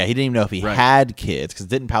children. Yeah, he didn't even know if he had kids, because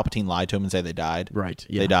didn't Palpatine lie to him and say they died? Right.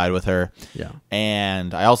 Yeah. They died with her. Yeah.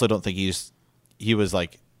 And I also don't think he was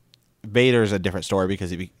like, Vader's a different story,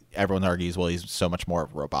 because everyone argues, well, he's so much more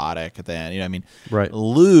robotic than, I mean? Right.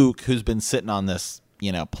 Luke, who's been sitting on this,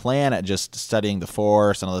 planet just studying the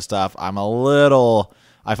Force and all this stuff, I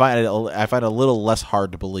find it a little less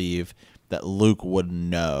hard to believe that Luke wouldn't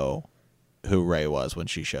know who Rey was when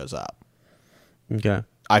she shows up. Okay.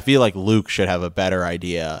 I feel like Luke should have a better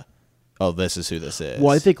idea. Oh, this is who this is.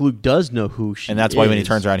 Well, I think Luke does know who she is. And that's why when he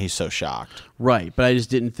turns around, he's so shocked. Right. But I just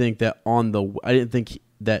didn't think that I didn't think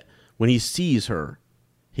that when he sees her,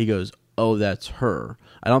 he goes, oh, that's her.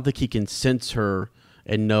 I don't think he can sense her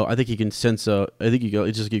and know. I think he can sense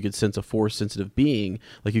you could sense a force sensitive being.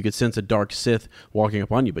 Like you could sense a dark Sith walking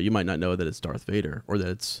up on you, but you might not know that it's Darth Vader or that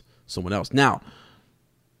it's someone else. Now,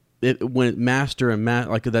 when Master and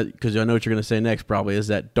like that, because I know what you're going to say next, probably is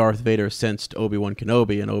that Darth Vader sensed Obi-Wan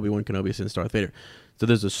Kenobi, and Obi-Wan Kenobi sensed Darth Vader. So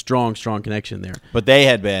there's a strong connection there. But they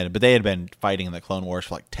had been fighting in the Clone Wars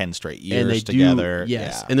for like 10 straight years together.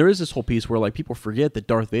 Yes, yeah. And there is this whole piece where like people forget that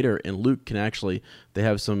Darth Vader and Luke they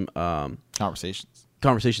have some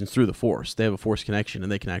conversations through the Force. They have a Force connection,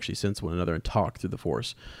 and they can actually sense one another and talk through the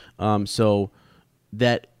Force. So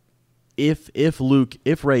that. If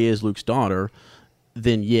Rey is Luke's daughter,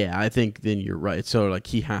 then I think you're right. So like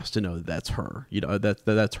he has to know that that's her.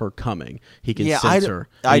 That's her coming. He can sense her.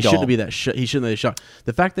 He shouldn't be that shocked.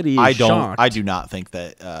 The fact that he is shocked. I do not think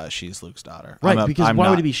that she's Luke's daughter. Right? Because why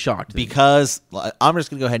would he be shocked? Because I'm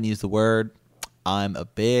just gonna go ahead and use the word. I'm a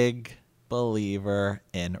big believer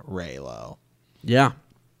in Reylo. Yeah.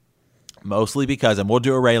 Mostly because, and we'll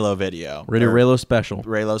do a Reylo video. We're gonna do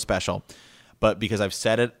Reylo special. But because I've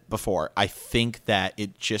said it before, I think that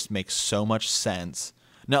it just makes so much sense.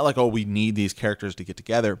 Not like, oh, we need these characters to get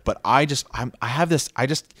together, but the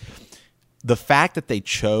fact that they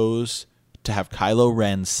chose to have Kylo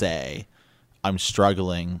Ren say, I'm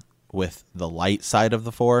struggling with the light side of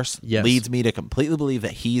the Force Yes. leads me to completely believe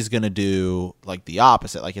that he's going to do like the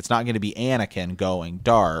opposite. Like, it's not going to be Anakin going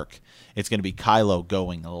dark. It's going to be Kylo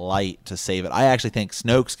going light to save it. I actually think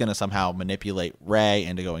Snoke's going to somehow manipulate Rey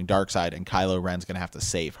into going dark side, and Kylo Ren's going to have to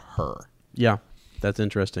save her. Yeah, that's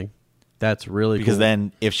interesting. That's really Because cool.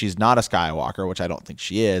 then if she's not a Skywalker, which I don't think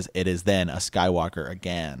she is, it is then a Skywalker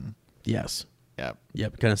again. Yes.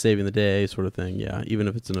 Yep. Kind of saving the day sort of thing. Yeah, even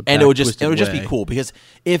if it's in a And it would just back-twisted be way. cool, because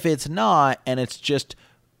if it's not, and it's just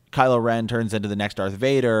Kylo Ren turns into the next Darth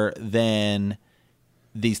Vader, then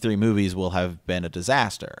these 3 movies will have been a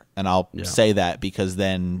disaster. And I'll say that because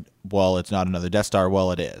then, well, it's not another Death Star.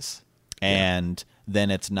 Well, it is. And then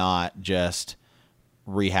it's not just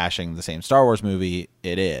rehashing the same Star Wars movie.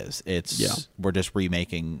 It is. We're just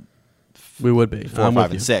remaking We would be 4,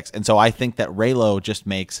 5, and 6. And so I think that Reylo just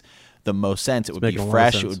makes the most sense. It would be making a lot of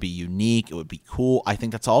fresh. sense. It would be unique. It would be cool. I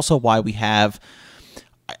think that's also why we have.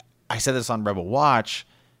 I said this on Rebel Watch.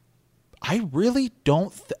 I really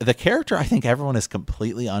don't. The character I think everyone is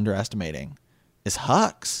completely underestimating is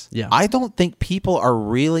Hux. Yeah. I don't think people are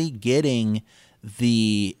really getting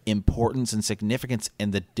the importance and significance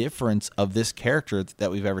and the difference of this character that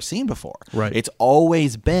we've ever seen before. Right. It's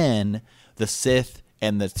always been the Sith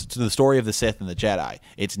and the story of the Sith and the Jedi.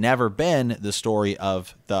 It's never been the story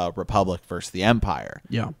of the Republic versus the Empire.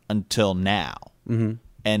 Yeah. Until now. Mm-hmm.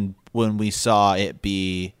 And when we saw it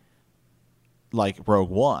be like Rogue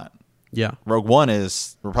One. Yeah. Rogue One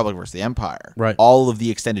is Republic versus the Empire. Right. All of the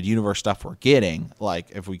extended universe stuff we're getting, like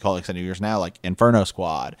if we call it extended universe now, like Inferno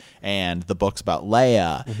Squad and the books about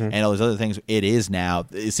Leia and all those other things, it is now.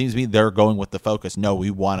 It seems to me they're going with the focus. No, we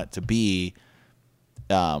want it to be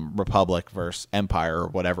Republic versus Empire or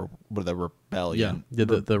whatever, with the rebellion. Yeah.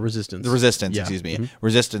 The resistance. The resistance, Yeah. excuse me. Mhm.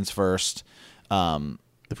 Resistance first.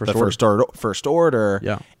 The First Order.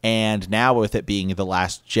 Yeah. And now with it being the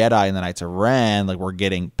Last Jedi and the Knights of Ren, like we're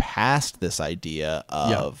getting past this idea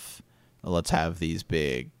of let's have these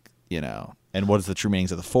big, and what is the true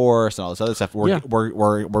meanings of the Force and all this other stuff. We're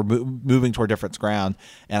moving toward different ground,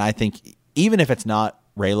 and I think even if it's not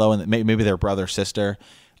Reylo and maybe their brother sister,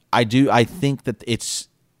 I think that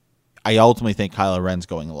I ultimately think Kylo Ren's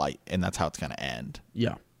going light, and that's how it's going to end.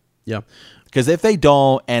 Yeah. Yeah. Because if they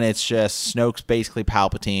don't, and it's just Snoke's basically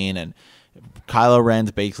Palpatine and Kylo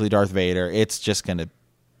Ren's basically Darth Vader, it's just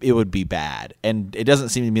it would be bad. And it doesn't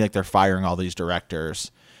seem to me like they're firing all these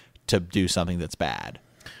directors to do something that's bad.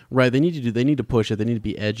 Right. They need to push it. They need to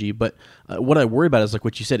be edgy. But what I worry about is like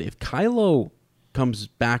what you said. If Kylo comes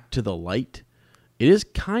back to the light, it is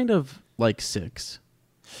kind of like 6.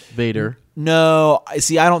 Vader. No,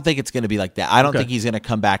 see, I don't think it's going to be like that. I don't Okay. think he's going to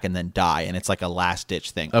come back and then die, and it's like a last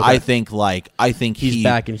ditch thing. Okay. I think He's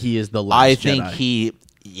back and he is the last I Jedi.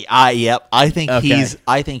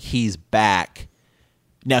 think he's back.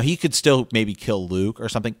 Now he could still maybe kill Luke or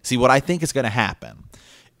something. See, what I think is going to happen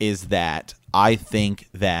is that I think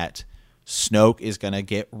that Snoke is going to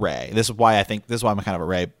get Rey. This is why I'm kind of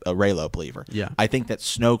a Reylo believer. Yeah. I think that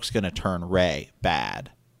Snoke's going to turn Rey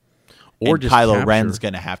bad. Or and just Kylo capture. Ren's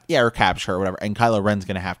going to have or capture her or whatever, and Kylo Ren's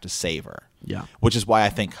going to have to save her. Yeah. Which is why I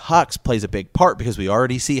think Hux plays a big part, because we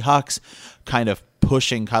already see Hux kind of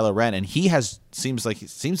pushing Kylo Ren, and seems like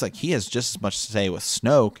he has just as much to say with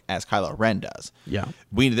Snoke as Kylo Ren does. Yeah.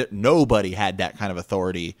 Nobody had that kind of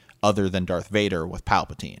authority other than Darth Vader with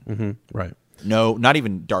Palpatine. Mm-hmm. Right. No, not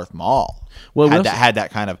even Darth Maul. Well, had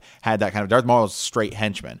that kind of Darth Maul was straight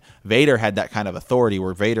henchman. Vader had that kind of authority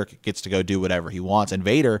where Vader gets to go do whatever he wants, and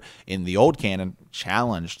Vader in the old canon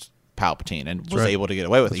challenged Palpatine and was able to get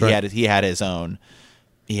away with it. Right. He had his own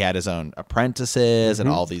apprentices and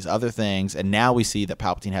all these other things, and now we see that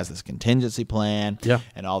Palpatine has this contingency plan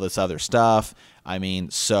and all this other stuff. I mean,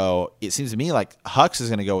 so it seems to me like Hux is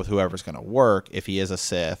going to go with whoever's going to work if he is a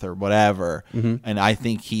Sith or whatever. And I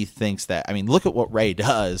think he thinks that, I mean, look at what Rey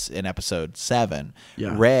does in episode 7.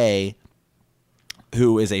 Yeah. Rey,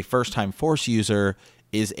 who is a first-time Force user,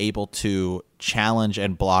 is able to challenge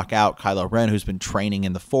and block out Kylo Ren, who's been training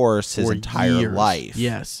in the Force his entire years. life.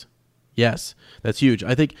 Yes. That's huge.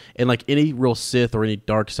 I think, and like any real Sith or any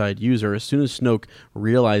dark side user, as soon as Snoke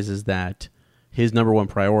realizes that his number one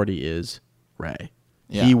priority is Rey,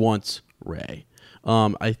 he wants Rey.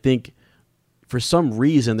 I think for some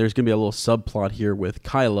reason there's going to be a little subplot here with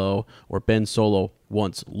Kylo, or Ben Solo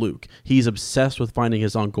wants Luke. He's obsessed with finding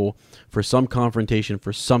his uncle for some confrontation,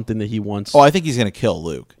 for something that he wants. Oh, I think he's going to kill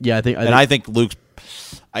Luke. Yeah, I think Luke's.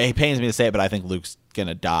 It pains me to say it, but I think Luke's going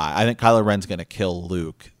to die. I think Kylo Ren's going to kill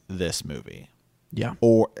Luke this movie. Yeah.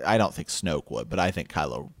 Or I don't think Snoke would, but I think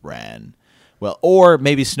Kylo Ren will. Or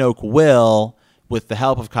maybe Snoke will with the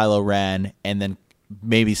help of Kylo Ren, and then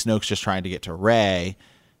maybe Snoke's just trying to get to Rey,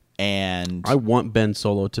 And I want Ben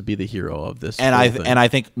Solo to be the hero of this. And whole thing. I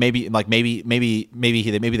think maybe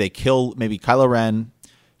they kill, maybe Kylo Ren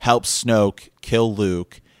helps Snoke kill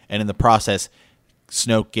Luke, and in the process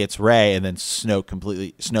Snoke gets Rey, and then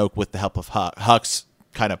Snoke with the help of Hux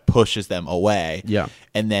kind of pushes them away. Yeah.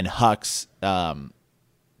 And then Hux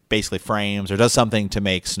basically frames or does something to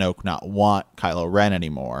make Snoke not want Kylo Ren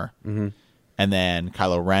anymore. Mm-hmm. And then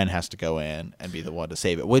Kylo Ren has to go in and be the one to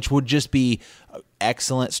save it, which would just be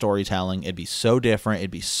excellent storytelling. It'd be so different.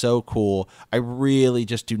 It'd be so cool. I really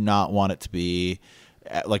just do not want it to be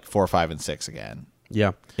like 4, 5, and 6 again.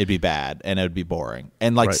 Yeah. It'd be bad, and it would be boring.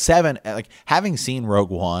 And like Right. 7, like having seen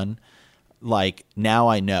Rogue One, like now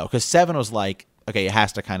I know. Because 7 was like, okay, it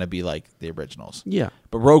has to kind of be like the originals. Yeah.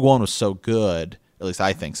 But Rogue One was so good. At least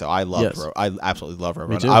I think so. I love. Yes. I absolutely love Rogue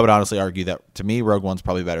Me One. too. I would honestly argue that to me, Rogue One's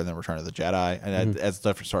probably better than Return of the Jedi, and that's a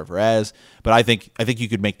different story for Ez. But I think you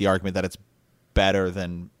could make the argument that it's better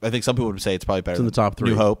than. I think some people would say it's probably better in than the top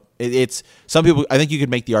 3. New Hope. It's some people. I think you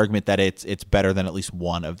could make the argument that it's better than at least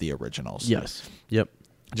one of the originals. Yes. Yep.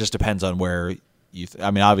 It just depends on where you.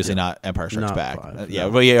 I mean, obviously not Empire Strikes Not Back. 5, Yeah,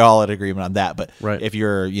 no. but you're all in agreement on that. But Right. if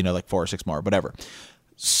you're like 4 or 6 more, whatever.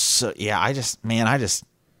 So yeah, I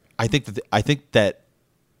think that.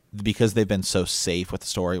 Because they've been so safe with the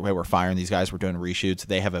story, where we're firing these guys, we're doing reshoots.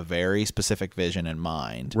 They have a very specific vision in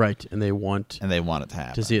mind, Right. And they want and they want it to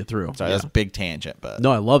happen. to see it through. Sorry, Yeah. that's a big tangent, but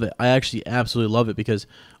No, I love it. I actually absolutely love it because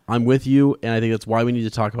I'm with you, and I think that's why we need to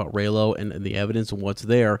talk about Reylo and the evidence and what's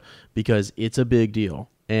there, because it's a big deal.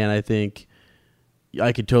 And I think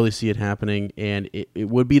I could totally see it happening, and it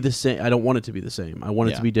would be the same. I don't want it to be the same. I want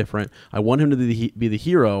it to be different. I want him to be the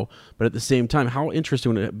hero, but at the same time, how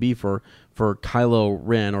interesting would it be for Kylo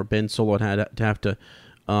Ren or Ben Solo to have to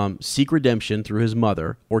seek redemption through his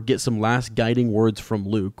mother, or get some last guiding words from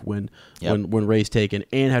Luke when Rey's taken,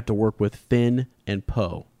 and have to work with Finn and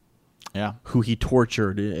Poe, yeah. who he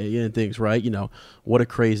tortured and things, right? What a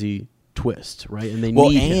crazy twist, right? And they Well,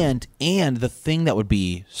 need him. and the thing that would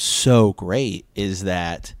be so great is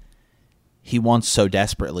that he wants so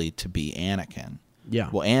desperately to be Anakin. Yeah.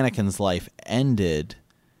 Well, Anakin's life ended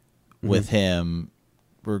with him.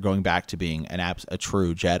 We're going back to being a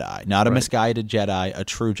true Jedi, not a misguided Jedi, a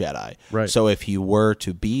true Jedi. Right. So if he were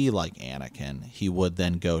to be like Anakin, he would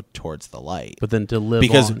then go towards the light. But then to live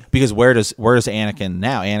on. Because where does Anakin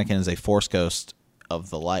now? Anakin is a Force ghost of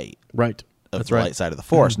the light. Right. Of That's the right. light side of the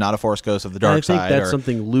Force, not a Force ghost of the And dark I think side. that's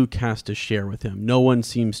something Luke has to share with him. No one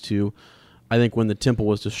seems to. I think when the temple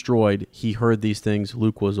was destroyed, he heard these things.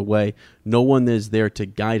 Luke was away. No one is there to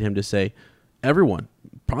guide him to say, everyone,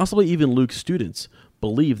 possibly even Luke's students,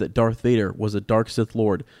 believe that Darth Vader was a dark Sith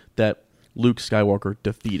Lord that Luke Skywalker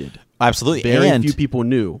defeated. Absolutely. Very few people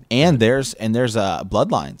knew. And there's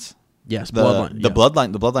bloodlines. Yes, The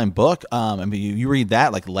bloodline. bloodline book. I mean, you read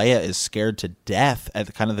that, like Leia is scared to death at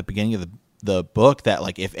the beginning of the book, that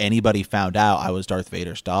like if anybody found out I was Darth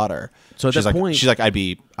Vader's daughter, So at she's that like, point- she's like, I'd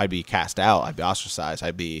be cast out, I'd be ostracized,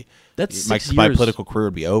 That's my 6 my years. political career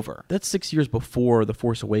would be over. That's 6 years before The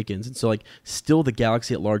Force Awakens. And so, like, still the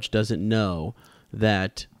galaxy at large doesn't know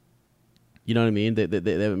that, you know what I mean? They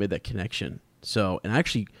haven't made that connection. So, and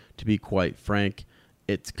actually, to be quite frank,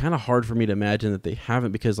 it's kind of hard for me to imagine that they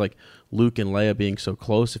haven't, because, like, Luke and Leia being so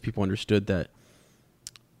close, if people understood that.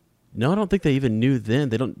 No, I don't think they even knew then.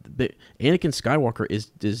 Anakin Skywalker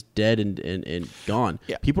is dead and gone.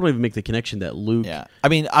 Yeah. People don't even make the connection that Luke. Yeah, I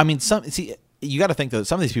mean, you got to think that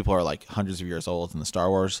some of these people are like hundreds of years old in the Star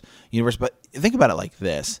Wars universe. But think about it like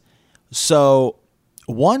this: so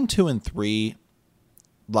 1, 2, and 3,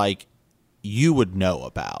 like you would know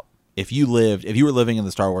about if you were living in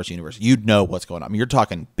the Star Wars universe, you'd know what's going on. I mean, you're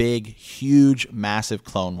talking big, huge, massive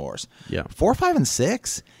Clone Wars. Yeah. 4, 5, and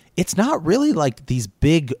 6. It's not really like these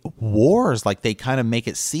big wars like they kind of make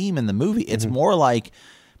it seem in the movie. It's more like,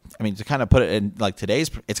 I mean, to kind of put it in like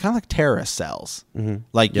today's, it's kind of like terrorist cells.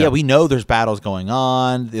 Like, yeah, we know there's battles going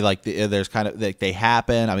on. There's kind of like they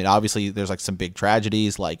happen. I mean, obviously there's like some big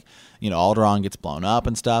tragedies, like, Alderaan gets blown up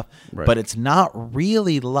and stuff. Right. But it's not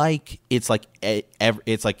really like it's like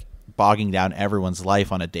bogging down everyone's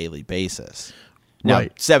life on a daily basis. Now,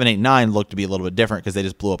 Right. 7, 8, 9 look to be a little bit different because they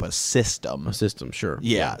just blew up a system. A system, sure.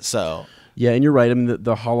 Yeah, so Yeah, and you're right. I mean,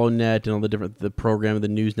 the HoloNet and all the program, the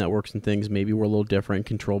news networks and things maybe were a little different,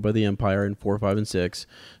 controlled by the Empire in 4, 5, and 6.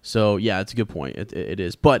 So, yeah, it's a good point. It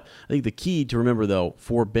is. But I think the key to remember, though,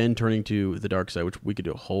 for Ben turning to the dark side, which we could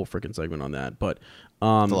do a whole freaking segment on that, but the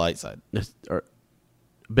light side. or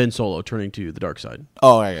Ben Solo turning to the dark side.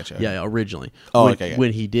 Oh, I got you. Yeah, originally. Oh, when, okay, yeah.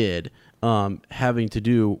 When he did, having to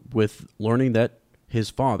do with learning that his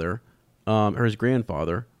father, or his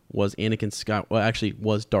grandfather, was Anakin Skywalker. Well, actually,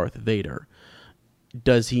 was Darth Vader.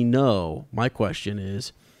 does he know? My question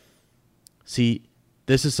is, see,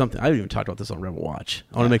 this is something I haven't even talked about this on Rebel Watch.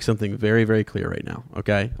 I want to make something very, very clear right now.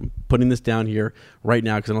 Okay, I'm putting this down here right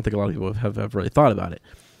now because I don't think a lot of people have really thought about it.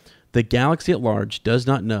 The galaxy at large does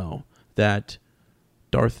not know that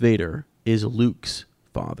Darth Vader is Luke's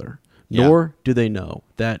father, nor do they know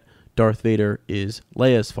that Darth Vader is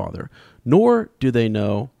Leia's father, nor do they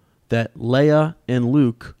know that Leia and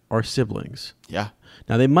Luke are siblings. Yeah.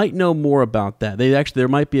 Now they might know more about that. There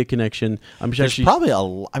might be a connection. There's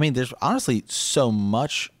there's honestly so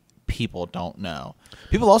much people don't know.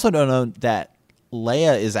 People also don't know that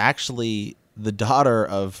Leia is actually the daughter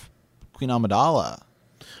of Queen Amidala.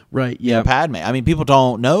 Right. Yeah. Padme. I mean, people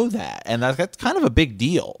don't know that, and that's kind of a big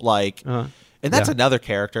deal. Like, and that's another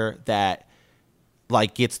character that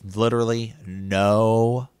like gets literally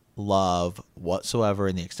no love whatsoever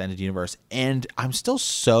in the extended universe, and I'm still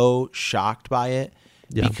so shocked by it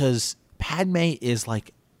because Padme is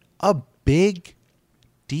like a big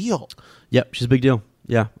deal. Yep, she's a big deal.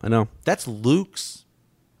 Yeah, I know. That's Luke's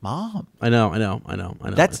mom. I know.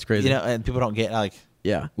 That's crazy. And people don't get like.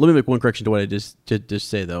 Yeah. Let me make one correction to what I just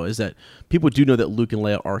say though, is that people do know that Luke and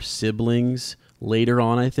Leia are siblings later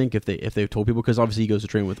on, I think, if they've told people, because obviously he goes to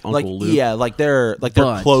train with Uncle Luke. Yeah, they're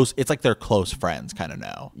close. It's like they're close friends kind of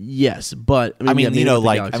now. Yes, but Lando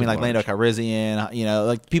Calrissian,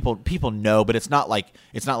 like people know, but it's not like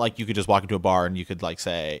you could just walk into a bar and you could like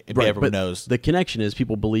say everyone knows. The connection is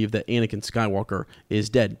people believe that Anakin Skywalker is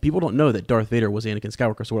dead. People don't know that Darth Vader was Anakin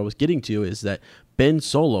Skywalker. So what I was getting to is that Ben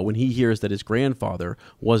Solo, when he hears that his grandfather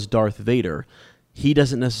was Darth Vader, he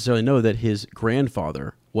doesn't necessarily know that his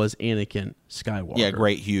grandfather was Anakin Skywalker. Yeah,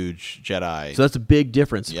 great, huge Jedi. So that's a big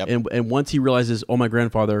difference. Yep. And once he realizes, oh, my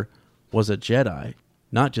grandfather was a Jedi,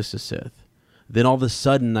 not just a Sith, then all of a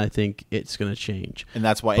sudden I think it's going to change. And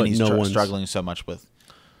that's why he's struggling so much with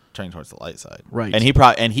turning towards the light side. Right. And he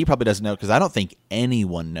probably doesn't know, because I don't think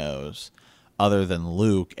anyone knows other than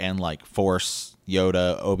Luke and like Force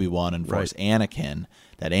Yoda, Obi-Wan, and Force Anakin,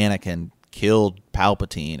 that Anakin killed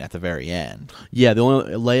Palpatine at the very end. Yeah, the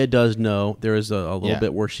only Leia does know. There is a little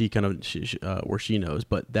bit where she kind of where she knows,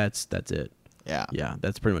 but that's it. Yeah,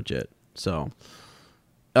 that's pretty much it. So,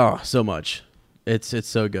 so much. It's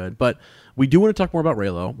so good. But we do want to talk more about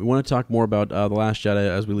Reylo. We want to talk more about The Last Jedi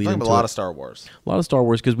as we lead into a lot of Star Wars. A lot of Star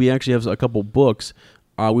Wars, because we actually have a couple books.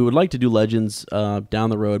 We would like to do Legends down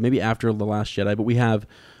the road, maybe after The Last Jedi. But we have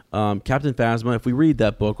Captain Phasma. If we read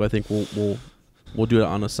that book, I think we'll do it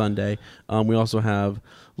on a Sunday. We also have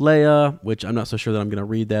Leia, which I'm not so sure that I'm going to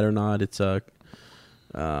read that or not.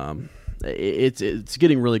 It's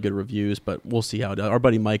getting really good reviews, but we'll see how it does. Our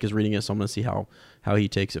buddy Mike is reading it, so I'm going to see how he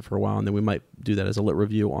takes it for a while, and then we might do that as a lit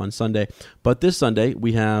review on Sunday. But this Sunday,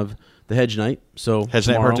 we have the Hedge Knight. So Hedge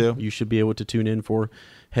Knight Part 2. You should be able to tune in for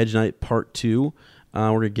Hedge Knight Part 2. We're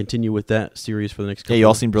going to continue with that series for the next couple of you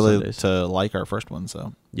all seemed really Sundays. to like our first one,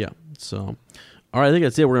 so. Yeah, so... All right, I think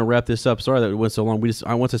that's it. We're going to wrap this up. Sorry that it went so long. Once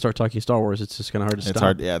I start talking Star Wars, it's just kind of hard to stop. It's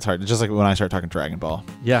hard. Yeah, it's hard. It's just like when I start talking Dragon Ball.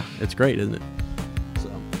 Yeah, it's great, isn't it?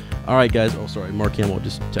 So, all right, guys. Oh, sorry. Mark Hamill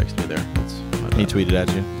just texted me there. He tweeted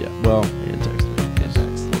at you? Yeah. Well, he didn't text me. Yes,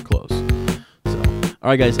 we're close. So, all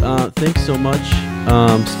right, guys. Thanks so much.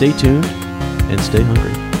 Stay tuned and stay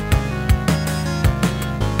hungry.